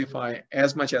purify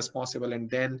as much as possible and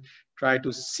then try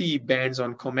to see bands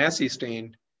on Comasi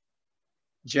stained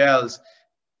gels.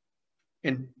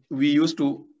 And we used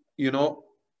to,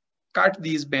 cut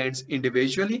these bands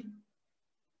individually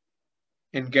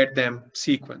and get them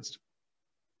sequenced.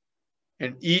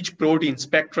 And each protein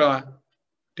spectra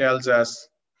tells us,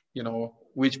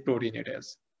 which protein it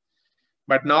is.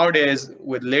 But nowadays,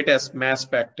 with latest mass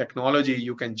spec technology,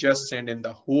 you can just send in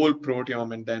the whole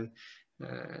proteome, and then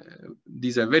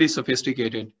these are very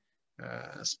sophisticated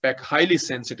spec, highly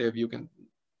sensitive.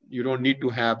 You don't need to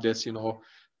have this,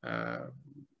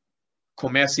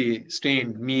 Comasi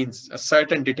stained means a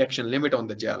certain detection limit on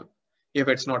the gel. If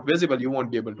it's not visible, you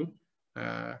won't be able to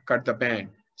cut the band.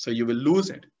 So you will lose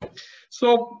it.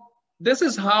 So this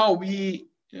is how we,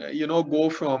 go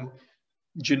from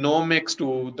genomics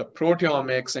to the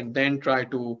proteomics and then try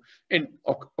to, and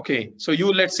okay, so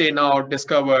you let's say now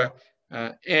discover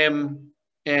M,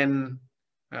 N,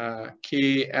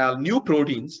 K, L, new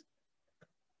proteins.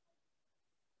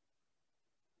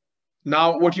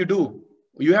 Now what you do,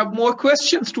 you have more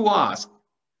questions to ask.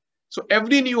 So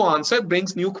every new answer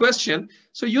brings new question.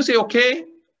 So you say, okay,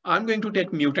 I'm going to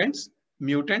take mutants,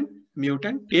 mutant,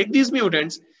 take these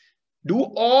mutants, do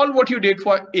all what you did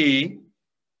for A,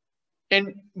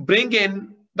 and bring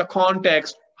in the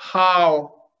context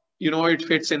how it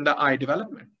fits in the eye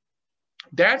development.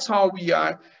 That's how we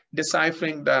are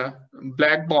deciphering the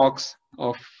black box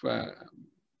of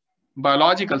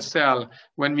biological cell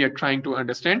when we are trying to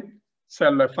understand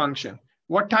cellular function.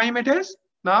 What time it is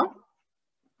now?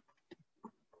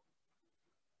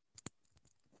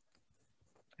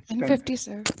 10:50,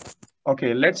 sir.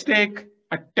 Okay, let's take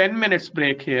a 10 minutes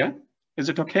break here. Is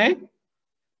it okay?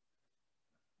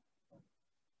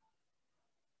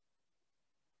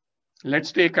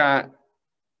 Let's take a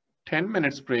 10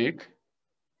 minutes break.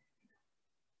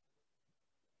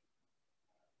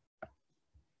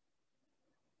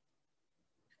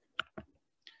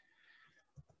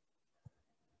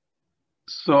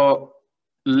 So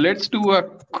let's do a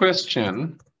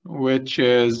question, which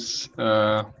is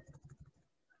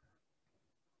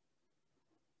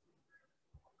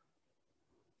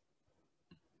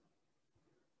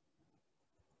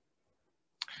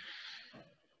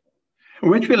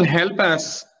which will help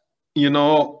us,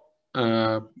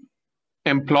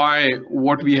 employ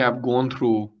what we have gone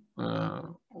through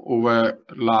over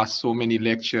last so many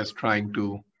lectures trying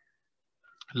to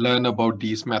learn about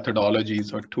these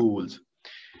methodologies or tools.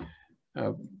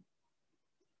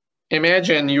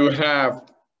 Imagine you have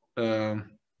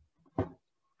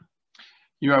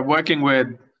you are working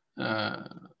with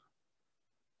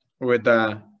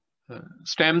a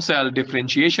stem cell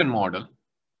differentiation model.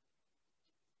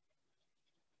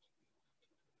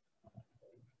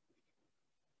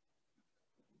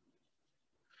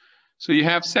 So you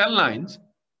have cell lines,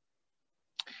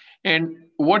 and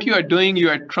what you are doing, you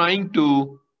are trying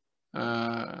to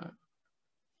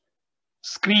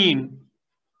screen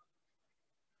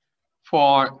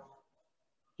for,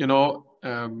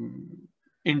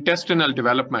 intestinal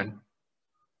development.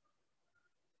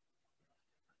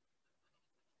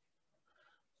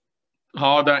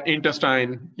 How the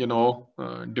intestine,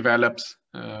 develops,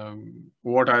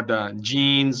 what are the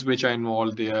genes which are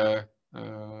involved there,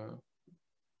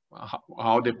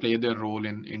 how they play their role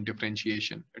in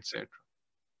differentiation, etc.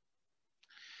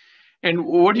 And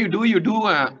what you do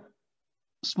a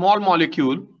small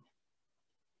molecule,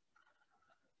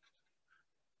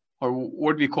 or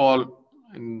what we call,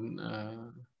 in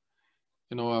a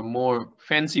more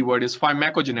fancy word is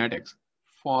pharmacogenetics.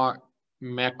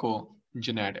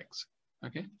 Pharmacogenetics.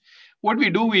 Okay. What we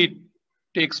do, we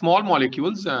take small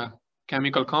molecules,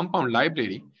 chemical compound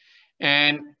library,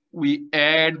 and we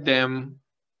add them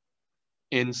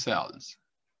in cells.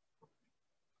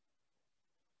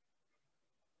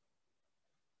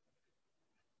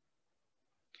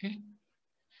 Okay.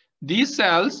 These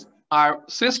cells, our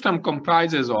system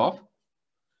comprises of,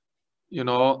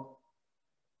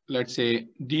 let's say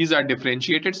these are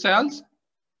differentiated cells.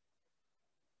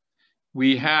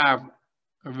 We have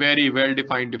a very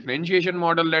well-defined differentiation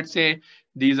model. Let's say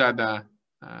these are the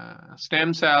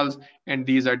stem cells and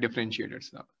these are differentiated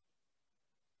cells.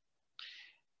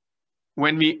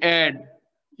 When we add,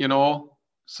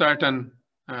 certain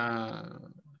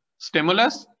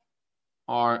stimulus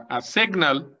or a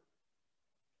signal,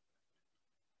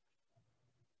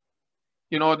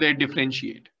 they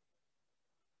differentiate.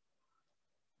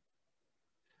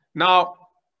 Now,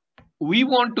 we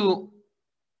want to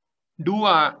do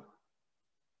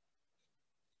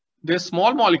this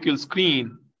small molecule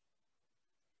screen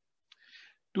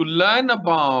to learn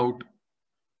about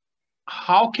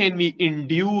how can we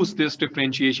induce this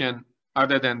differentiation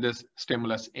other than this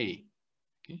stimulus A.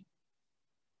 Okay.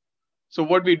 So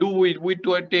what we do, we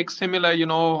take similar,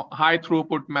 high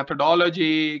throughput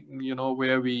methodology,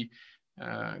 where we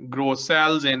grow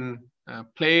cells in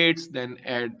plates, then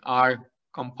add our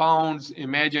compounds.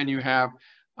 Imagine you have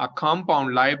a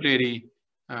compound library,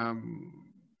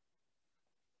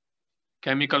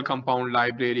 chemical compound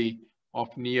library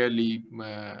of nearly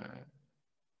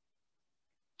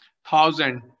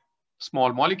 1,000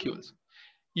 small molecules.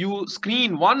 You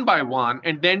screen one by one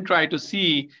and then try to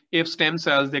see if stem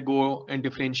cells, they go and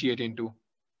differentiate into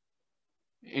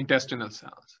intestinal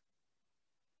cells.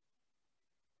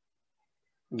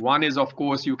 One is, of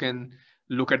course, you can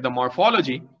look at the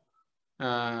morphology,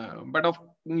 but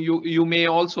you may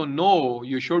also know,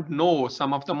 you should know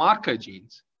some of the marker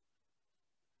genes.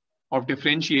 of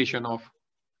differentiation of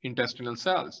intestinal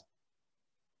cells.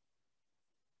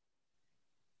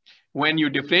 When you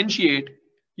differentiate,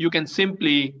 you can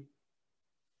simply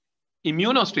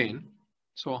immunostain.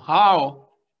 So how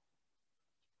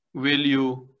will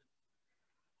you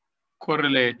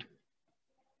correlate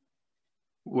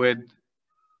with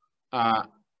a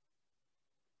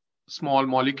small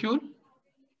molecule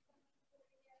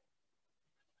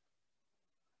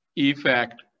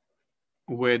effect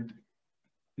with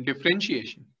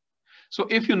differentiation? So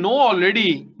if you know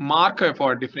already marker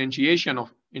for differentiation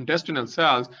of intestinal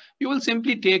cells, you will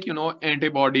simply take,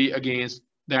 antibody against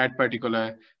that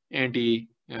particular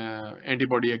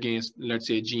antibody against, let's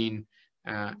say, gene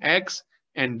X,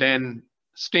 and then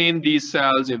stain these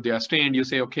cells. If they are stained, you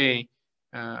say, okay,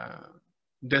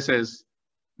 this is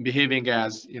behaving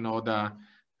as, a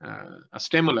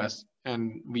stimulus,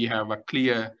 and we have a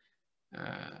clear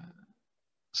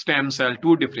stem cell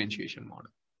to differentiation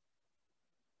model.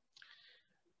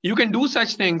 You can do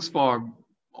such things for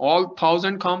all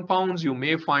 1,000 compounds. You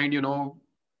may find,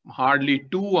 hardly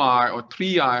 2 are or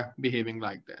 3 are behaving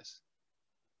like this.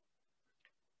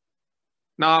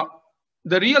 Now,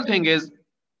 the real thing is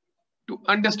to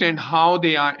understand how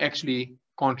they are actually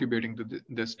contributing to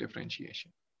this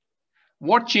differentiation.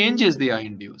 What changes they are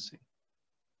inducing?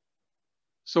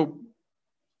 So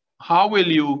how will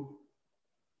you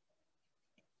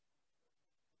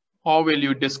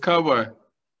discover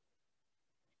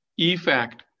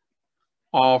effect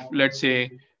of, let's say,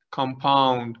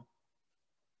 compound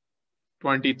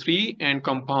 23 and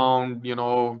compound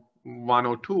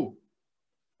 102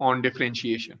 on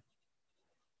differentiation?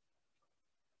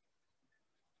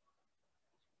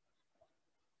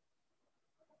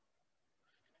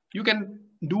 You can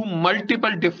do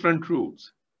multiple different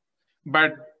routes,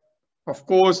 but of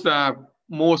course the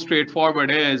most straightforward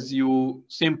is you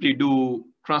simply do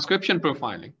transcription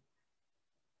profiling.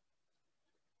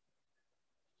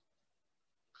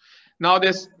 Now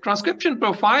this transcription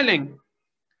profiling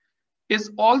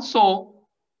is also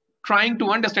trying to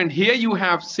understand, here you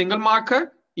have single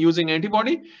marker using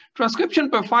antibody. Transcription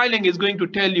profiling is going to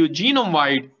tell you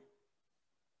genome-wide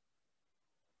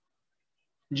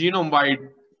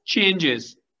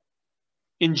changes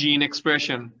in gene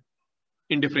expression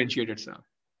in differentiated cell.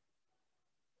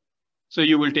 So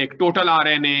you will take total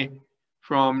RNA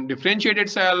from differentiated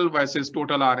cell versus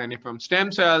total RNA from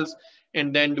stem cells,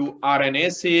 and then do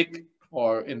RNA-seq,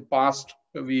 or in past,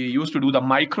 we used to do the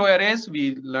microarrays.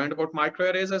 We learned about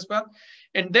microarrays as well.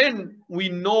 And then we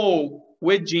know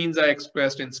which genes are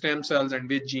expressed in stem cells and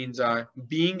which genes are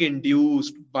being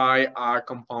induced by our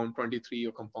compound 23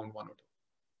 or compound 102.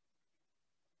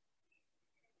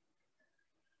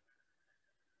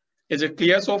 Is it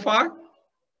clear so far?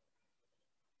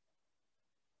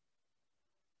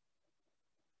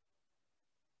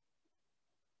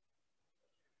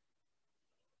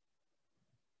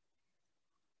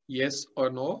 Yes or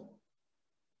no?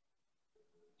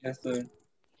 Yes, sir.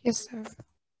 Yes, sir.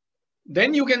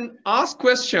 Then you can ask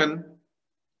question,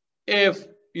 if,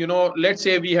 let's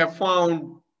say we have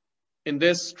found in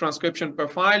this transcription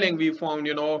profiling, we found,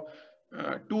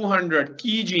 200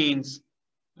 key genes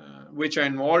which are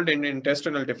involved in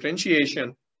intestinal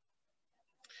differentiation.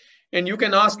 And you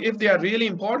can ask if they are really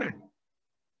important.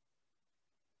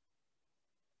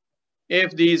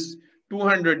 If these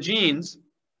 200 genes,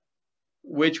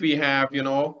 which we have,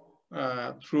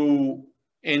 through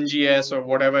NGS or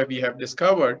whatever we have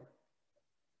discovered,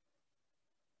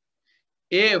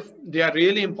 if they are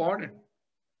really important,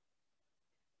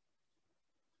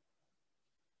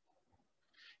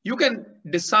 you can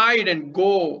decide and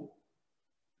go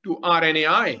to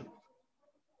RNAi,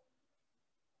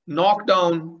 knock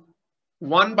down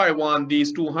one by one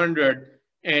these 200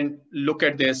 and look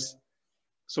at this.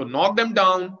 So knock them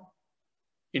down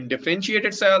in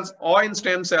differentiated cells or in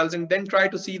stem cells, and then try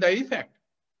to see the effect.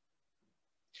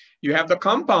 You have the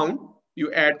compound,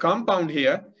 you add compound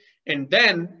here, and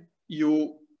then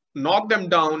you knock them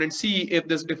down and see if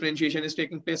this differentiation is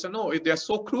taking place or no, if they are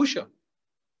so crucial.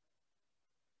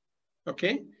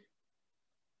 Okay.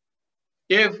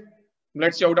 If,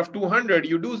 let's say, out of 200,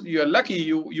 you're lucky,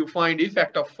 you find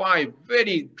effect of 5,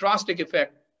 very drastic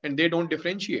effect, and they don't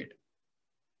differentiate.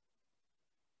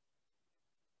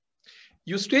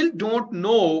 You still don't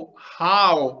know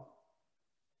how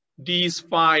these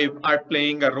 5 are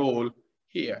playing a role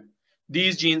here.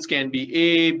 These genes can be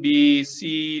A, B,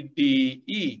 C, D,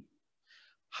 E.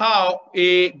 How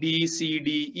A, B, C,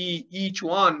 D, E, each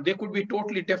one, they could be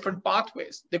totally different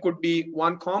pathways. They could be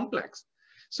one complex.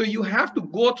 So you have to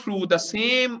go through the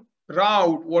same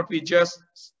route what we just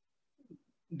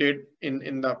did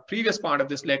in the previous part of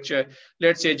this lecture.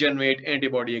 Let's say generate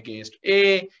antibody against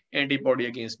A, antibody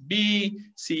against B,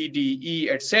 C, D, E,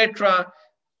 etc.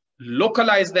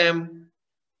 Localize them,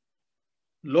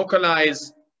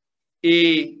 localize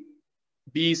A,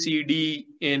 B, C, D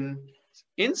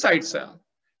inside cell.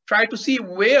 Try to see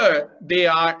where they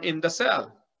are in the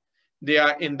cell. They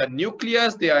are in the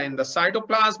nucleus, they are in the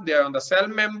cytoplasm, they are on the cell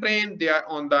membrane, they are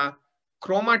on the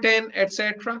chromatin,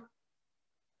 etc.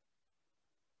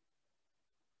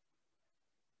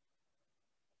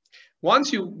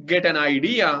 Once you get an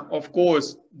idea, of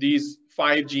course, these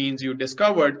 5 genes you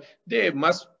discovered, they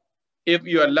must, if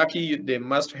you are lucky, they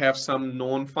must have some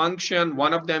known function.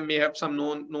 One of them may have some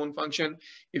known function.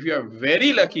 If you are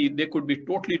very lucky, they could be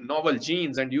totally novel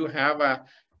genes and you have a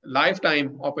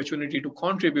lifetime opportunity to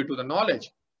contribute to the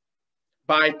knowledge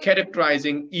by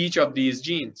characterizing each of these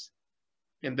genes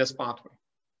in this pathway.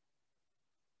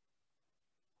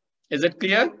 Is it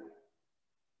clear?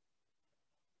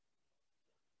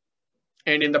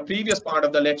 And in the previous part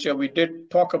of the lecture, we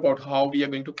did talk about how we are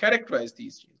going to characterize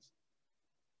these genes.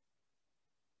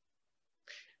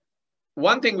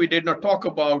 One thing we did not talk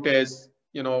about is,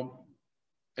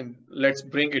 and let's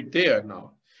bring it there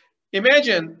now.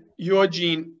 Imagine your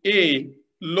gene A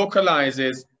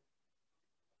localizes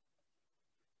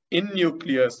in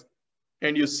nucleus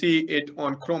and you see it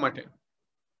on chromatin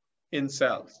in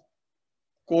cells,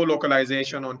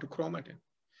 co-localization onto chromatin.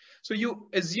 So you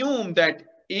assume that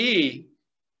A,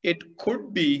 it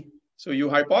could be, so you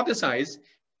hypothesize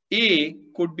A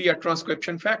could be a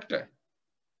transcription factor,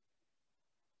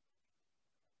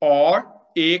 or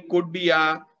A could be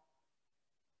a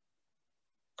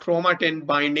chromatin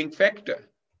binding factor.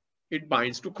 It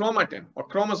binds to chromatin or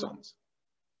chromosomes.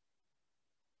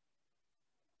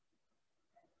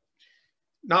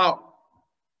 Now,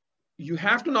 you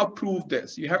have to now prove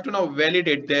this. You have to now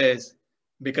validate this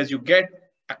because you get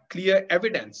a clear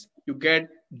evidence. You get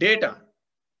data.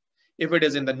 If it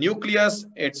is in the nucleus,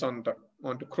 it's onto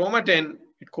chromatin,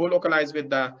 it co-localizes with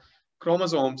the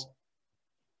chromosomes.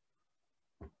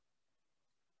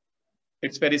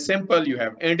 It's very simple. You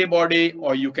have antibody,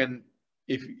 or you can,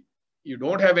 if you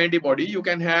don't have antibody, you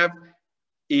can have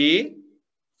A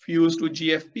fused to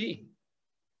GFP,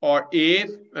 or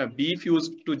B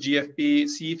fused to GFP,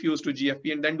 C fused to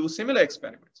GFP, and then do similar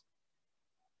experiments.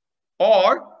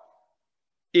 Or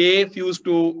A fused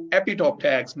to epitope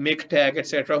tags, MIC tag,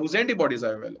 etc., whose antibodies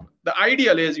are available. The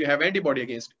ideal is you have antibody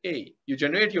against A. You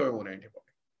generate your own antibody.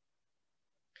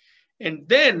 And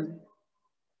then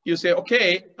you say,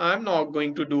 okay, I'm now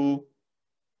going to do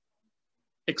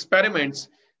experiments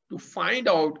to find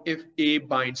out if A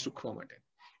binds to chromatin.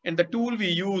 And the tool we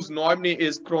use normally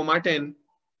is chromatin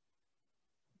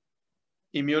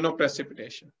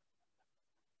immunoprecipitation,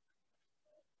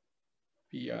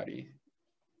 PRE.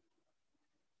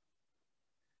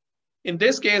 In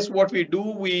this case, what we do,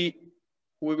 we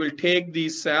will take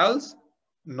these cells,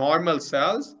 normal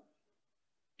cells,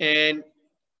 and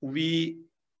we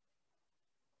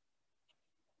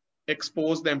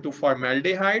expose them to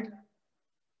formaldehyde,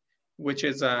 which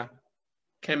is a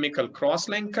chemical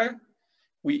cross-linker.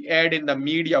 We add in the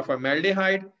media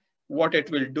formaldehyde. What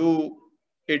it will do,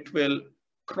 it will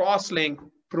cross-link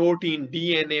protein,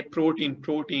 DNA,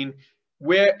 protein.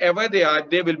 Wherever they are,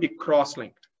 they will be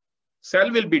cross-linked.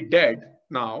 Cell will be dead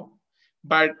now,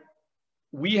 but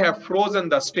we have frozen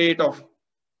the state of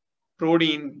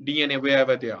protein, DNA,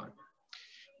 wherever they are.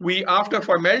 After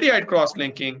formaldehyde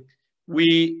cross-linking,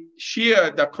 we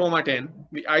shear the chromatin,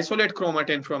 we isolate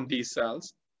chromatin from these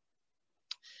cells.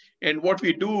 And what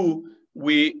we do,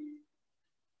 we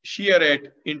shear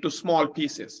it into small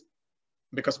pieces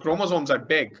because chromosomes are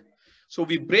big. So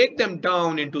we break them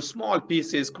down into small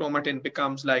pieces. Chromatin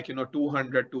becomes like,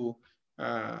 200 to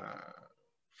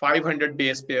 500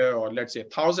 base pair, or let's say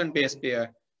 1000 base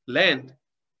pair length.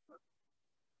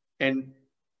 And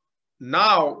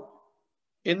now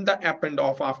in the append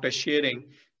of after shearing,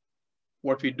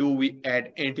 what we do, we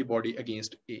add antibody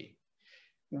against A.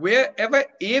 Wherever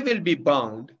A will be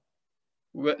bound,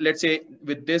 let's say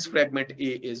with this fragment A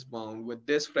is bound, with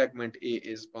this fragment A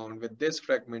is bound, with this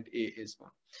fragment A is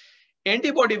bound.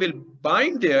 Antibody will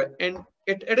bind there, and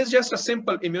it is just a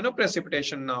simple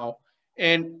immunoprecipitation now.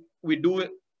 And we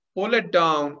pull it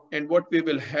down, and what we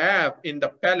will have in the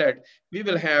pellet, we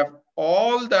will have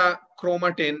all the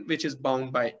chromatin which is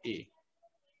bound by A,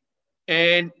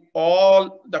 and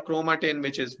all the chromatin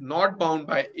which is not bound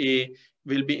by A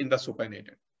will be in the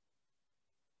supernatant.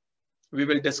 We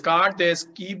will discard this,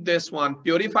 keep this one,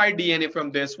 purify DNA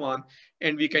from this one,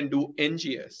 and we can do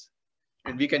NGS.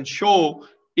 And we can show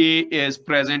A is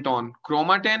present on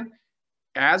chromatin,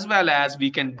 as well as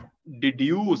we can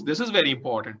deduce, this is very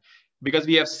important, because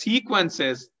we have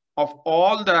sequences of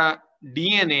all the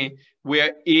DNA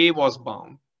where A was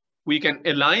bound. We can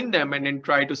align them and then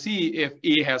try to see if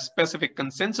A has specific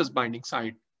consensus binding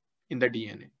site in the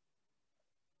DNA.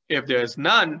 If there's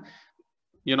none,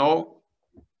 you know,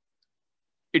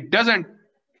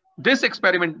 this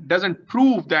experiment doesn't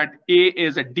prove that A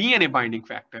is a DNA binding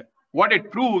factor. What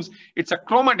it proves, it's a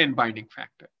chromatin binding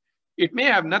factor. It may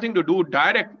have nothing to do with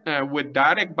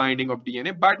direct binding of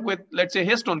DNA, but with, let's say,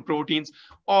 histone proteins,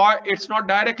 or it's not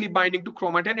directly binding to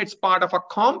chromatin, it's part of a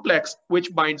complex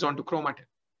which binds onto chromatin.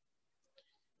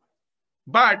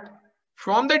 But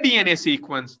from the DNA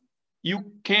sequence,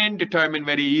 you can determine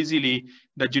very easily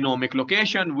the genomic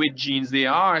location, which genes they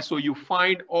are. So you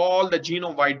find all the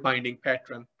genome-wide binding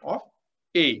pattern of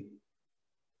A.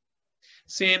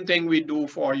 Same thing we do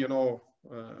for, you know,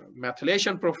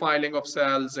 methylation profiling of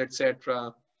cells,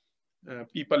 etc.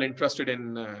 People interested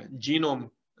in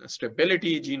genome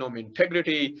stability, genome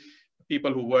integrity,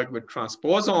 people who work with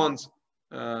transposons,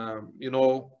 you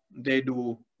know, they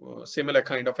do similar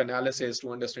kind of analysis to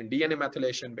understand DNA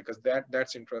methylation, because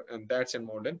that's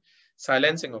involved in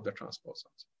silencing of the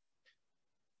transposons.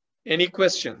 Any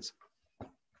questions?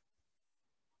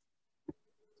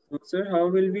 So, sir, how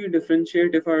will we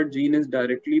differentiate if our gene is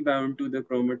directly bound to the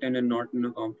chromatin and not in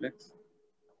a complex?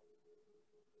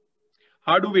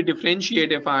 How do we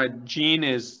differentiate if our gene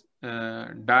is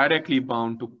directly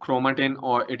bound to chromatin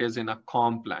or it is in a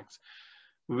complex?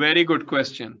 Very good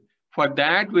question. For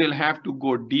that, we'll have to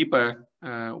go deeper.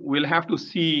 We'll have to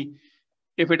see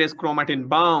if it is chromatin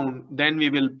bound, then we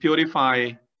will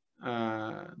purify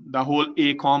the whole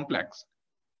A complex.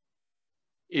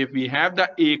 If we have the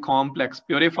A complex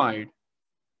purified,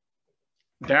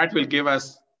 that will give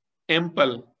us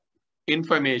ample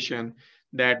information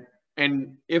that,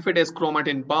 and if it is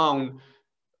chromatin bound,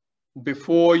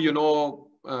 before, you know,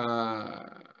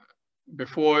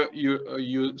 before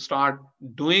you start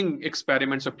doing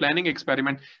experiments or planning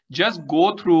experiment, just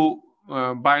go through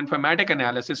bioinformatic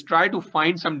analysis, try to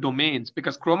find some domains,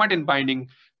 because chromatin binding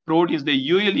proteins, they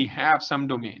usually have some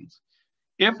domains.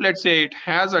 If, let's say, it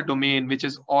has a domain which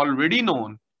is already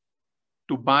known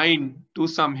to bind to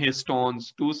some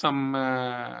histones, to some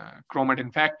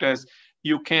chromatin factors,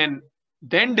 you can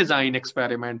then design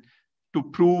experiment to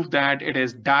prove that it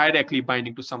is directly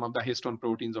binding to some of the histone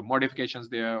proteins or modifications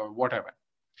there or whatever.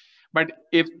 But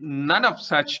if none of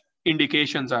such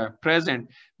indications are present,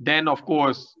 then of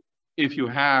course, if you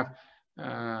have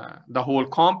the whole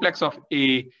complex of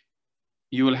A,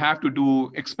 you will have to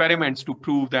do experiments to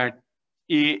prove that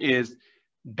A is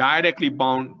directly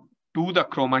bound to the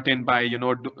chromatin by, you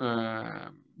know,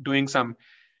 doing some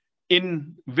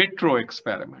in vitro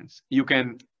experiments. You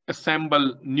can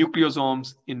assemble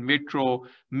nucleosomes in vitro,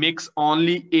 mix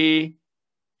only A,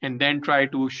 and then try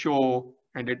to show,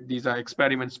 and these are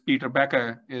experiments. Peter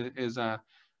Becker is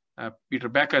Peter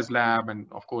Becker's lab, and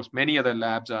of course many other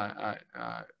labs are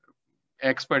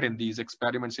expert in these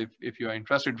experiments. If you are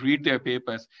interested, read their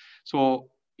papers. So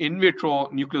in vitro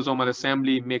nucleosomal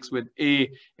assembly mixed with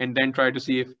A, and then try to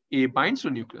see if A binds to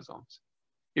nucleosomes.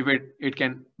 If it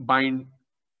can bind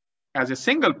as a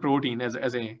single protein, as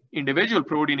an individual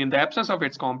protein in the absence of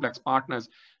its complex partners,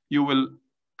 you will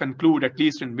conclude, at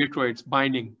least in vitro, it's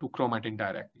binding to chromatin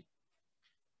directly.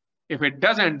 If it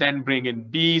doesn't, then bring in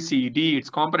B, C, D, its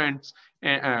components,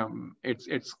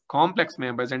 its complex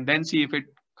members, and then see if it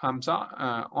comes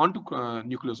onto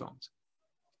nucleosomes.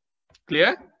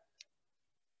 Clear?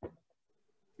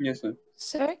 Yes, sir.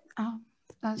 Sir,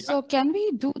 so can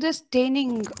we do this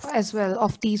staining as well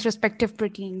of these respective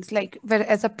proteins, like where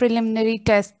as a preliminary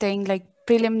testing, like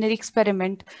preliminary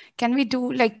experiment? Can we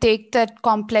do like take that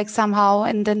complex somehow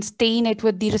and then stain it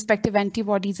with the respective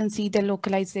antibodies and see their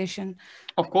localization?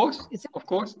 Of course, of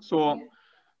course. So, yeah.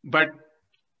 But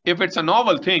if it's a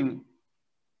novel thing,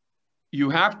 you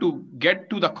have to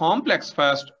get to the complex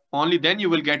first. Only then you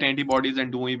will get antibodies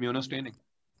and do immunostaining.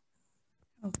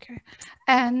 Okay.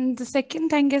 And the second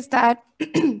thing is that,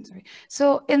 sorry.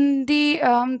 So in the,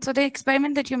 so the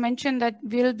experiment that you mentioned that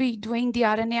we'll be doing the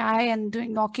RNAi and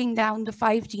knocking down the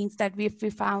 5 genes that if we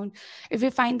find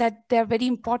that they're very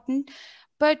important,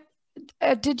 but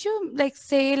did you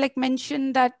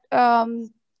mention that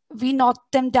we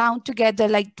knocked them down together,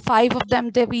 like 5 of them,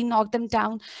 we knocked them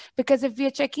down? Because if we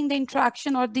are checking the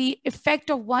interaction or the effect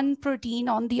of one protein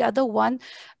on the other one,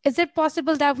 is it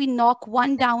possible that we knock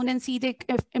one down and see the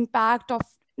impact of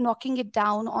knocking it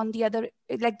down on the other,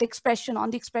 like the expression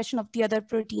of the other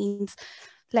proteins,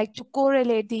 like to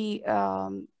correlate the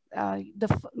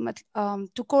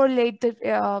to correlate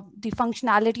the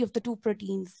functionality of the two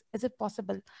proteins? Is it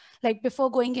possible? Like before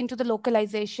going into the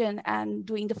localization and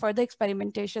doing the further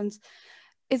experimentations,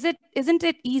 isn't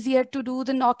it easier to do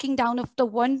the knocking down of the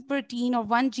one protein or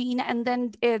one gene and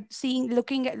then checking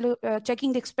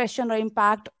the expression or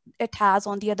impact it has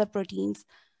on the other proteins,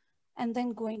 and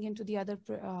then going into the other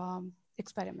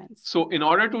experiments? So in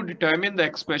order to determine the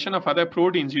expression of other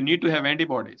proteins, you need to have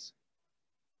antibodies.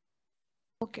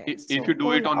 Okay. If you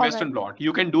do it on Western blot,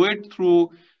 you can do it through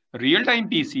real-time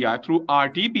PCR, through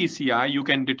RT-PCR. You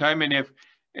can determine if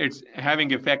it's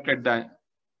having effect at the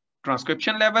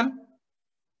transcription level.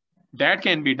 That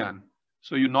can be done.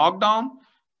 So you knock down.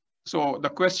 So the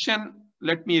question,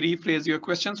 let me rephrase your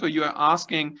question. So you are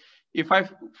asking, if I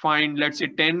find, let's say,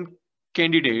 10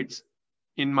 candidates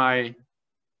in my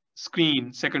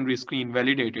screen, secondary screen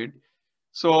validated.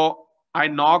 So I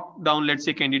knock down, let's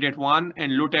say, candidate 1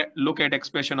 and look at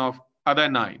expression of other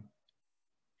 9.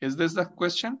 Is this the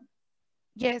question?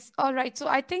 Yes. All right. So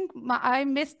I think I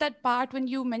missed that part when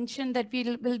you mentioned that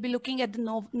we'll be looking at the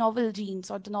novel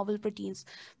genes or the novel proteins,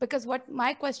 because what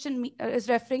my question is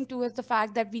referring to is the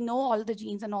fact that we know all the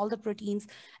genes and all the proteins,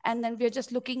 and then we're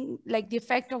just looking like the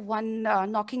effect of one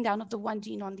knocking down of the one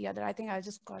gene on the other. I think I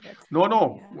just got it.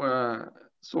 No. Yeah.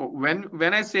 So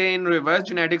when I say in reverse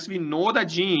genetics, we know the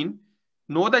gene.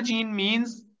 Know the gene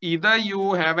means either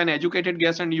you have an educated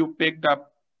guess and you picked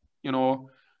up,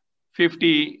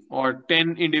 50 or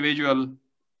 10 individual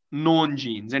known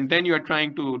genes, and then you are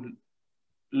trying to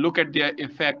look at their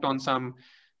effect on some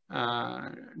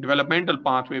developmental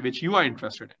pathway which you are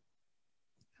interested in.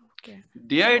 Okay.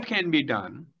 There it can be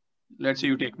done. Let's say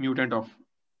you take mutant of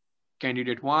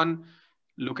candidate 1,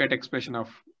 look at expression of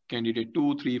candidate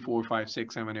 2, 3, 4, 5,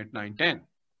 6, 7, 8, 9, 10.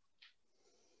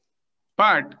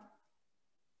 But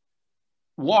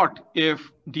what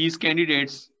if these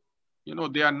candidates,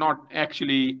 they are not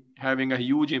actually having a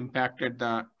huge impact at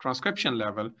the transcription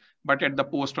level, but at the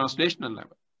post-translational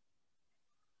level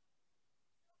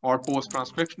or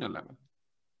post-transcriptional level?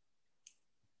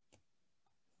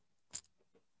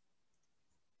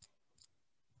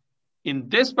 In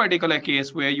this particular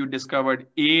case where you discovered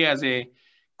A as a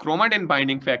chromatin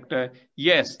binding factor,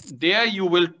 yes, there you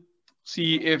will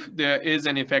see if there is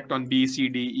an effect on B, C,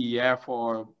 D, E, F,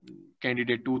 or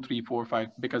candidate 2, 3, 4, 5,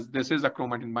 because this is a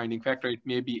chromatin binding factor. It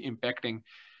may be impacting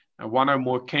one or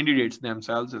more candidates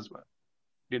themselves as well.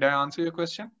 Did I answer your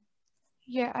question?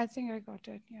 Yeah, I think I got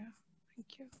it. Yeah,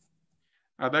 thank you.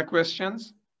 Other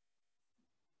questions?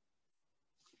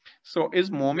 So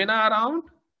is Momina around?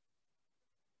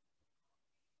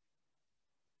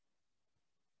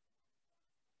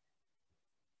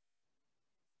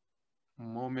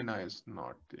 Momina is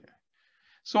not there.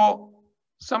 So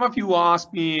some of you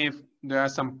asked me if there are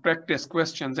some practice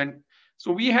questions. And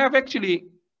so we have actually,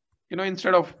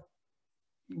 instead of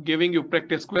giving you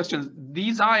practice questions,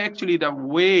 these are actually the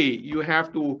way you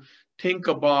have to think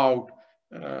about.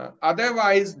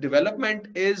 Otherwise, development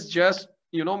is just,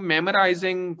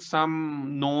 memorizing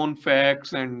some known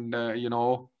facts and,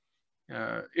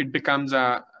 it becomes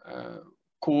a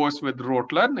course with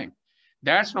rote learning.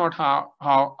 That's not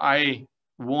how I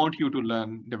want you to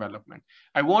learn development.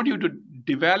 I want you to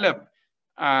develop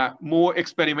a more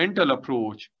experimental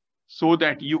approach so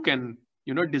that you can,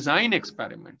 design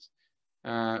experiments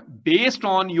based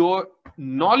on your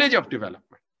knowledge of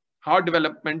development, how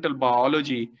developmental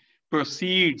biology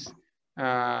proceeds,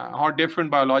 how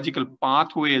different biological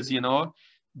pathways,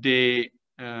 they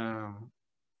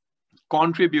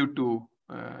contribute to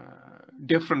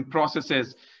different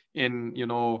processes in,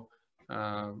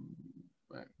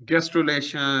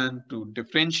 gastrulation to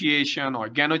differentiation,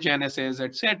 organogenesis,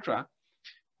 etc.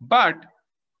 But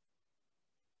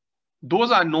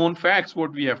those are known facts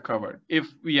what we have covered.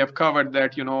 If we have covered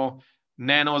that,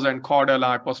 nanos and caudal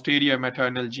are posterior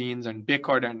maternal genes and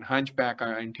bicoid and hunchback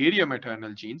are anterior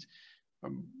maternal genes,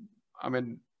 I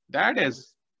mean, that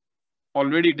is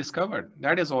already discovered.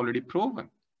 That is already proven.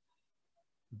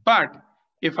 But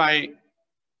if I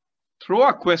throw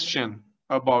a question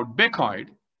about bicoid,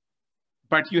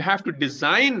 but you have to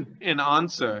design an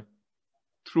answer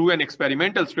through an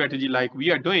experimental strategy like we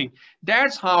are doing,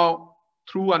 that's how,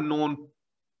 through a known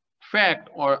fact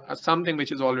or something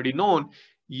which is already known,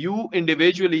 you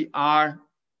individually are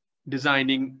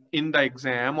designing in the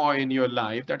exam or in your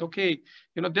life that, okay,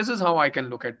 this is how I can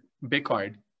look at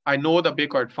bicoid. I know the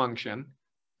bicoid function.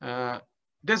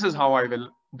 This is how I will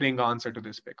bring answer to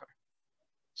this bicoid.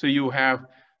 So you have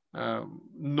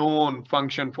known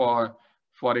function for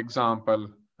example,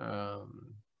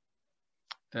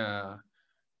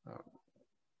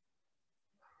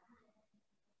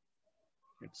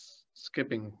 it's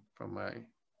skipping from my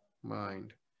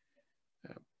mind.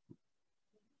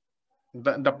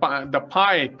 The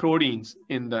pi proteins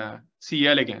in the C.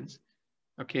 elegans,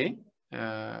 okay,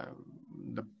 the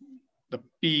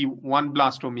P1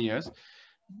 blastomeres.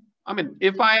 I mean,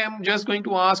 if I am just going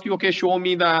to ask you, okay, show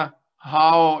me the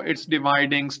how it's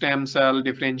dividing stem cell,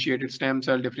 differentiated stem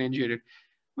cell, differentiated.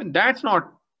 I mean, that's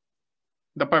not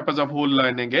the purpose of whole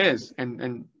learning is,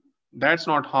 and that's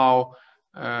not how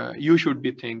you should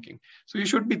be thinking. So you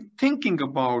should be thinking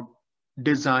about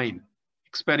design,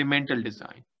 experimental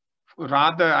design.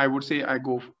 Rather, I would say I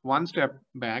go one step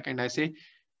back and I say,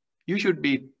 you should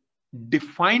be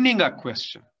defining a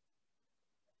question.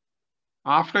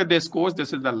 After this course,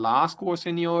 this is the last course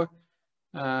in your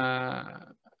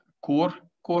core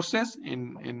courses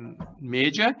in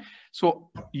major. So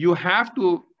you have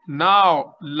to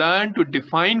now learn to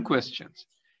define questions.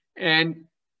 And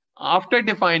after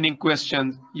defining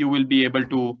questions, you will be able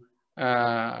to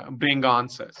bring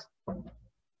answers.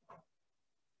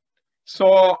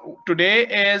 So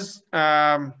today is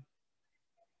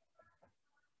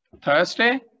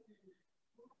Thursday.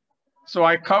 So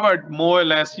I covered more or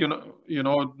less,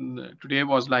 today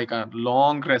was like a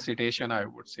long recitation, I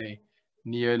would say,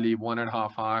 nearly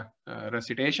 1.5 hour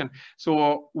recitation.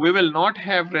 So we will not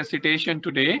have recitation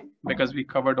today because we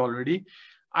covered already.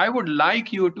 I would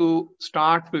like you to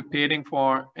start preparing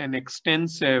for an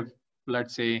extensive,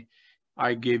 let's say,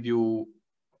 I give you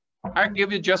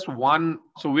just one.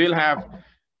 So we'll have,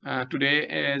 today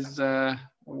is,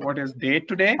 what is date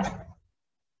today?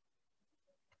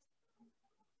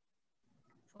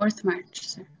 4th March,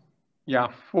 sir. Yeah,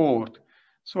 4th.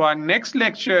 So our next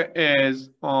lecture is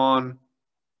on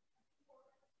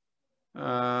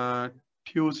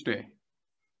Tuesday,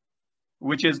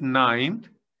 which is 9th,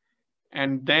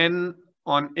 and then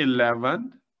on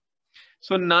 11th.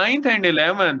 So 9th and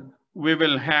 11th, we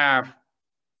will have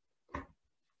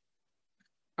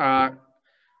a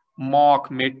mock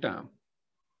midterm.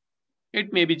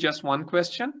 It may be just one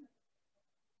question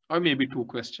or maybe 2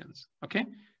 questions, okay?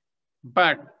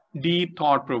 But deep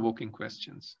thought-provoking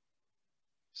questions.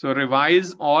 So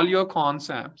revise all your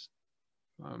concepts,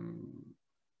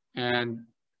 and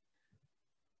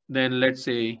then let's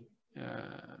say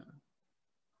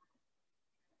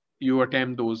you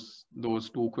attempt those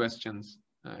 2 questions,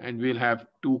 and we'll have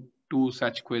two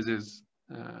such quizzes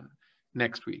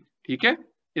next week. Okay?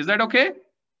 Is that okay? Okay,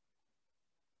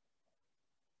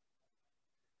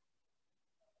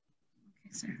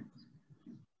 sir.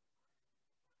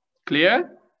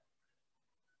 Clear?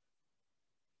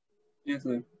 Yes,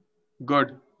 sir.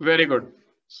 Good. Very good.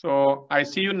 So I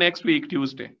see you next week,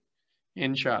 Tuesday,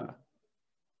 inshallah.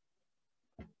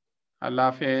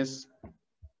 Allah Hafiz.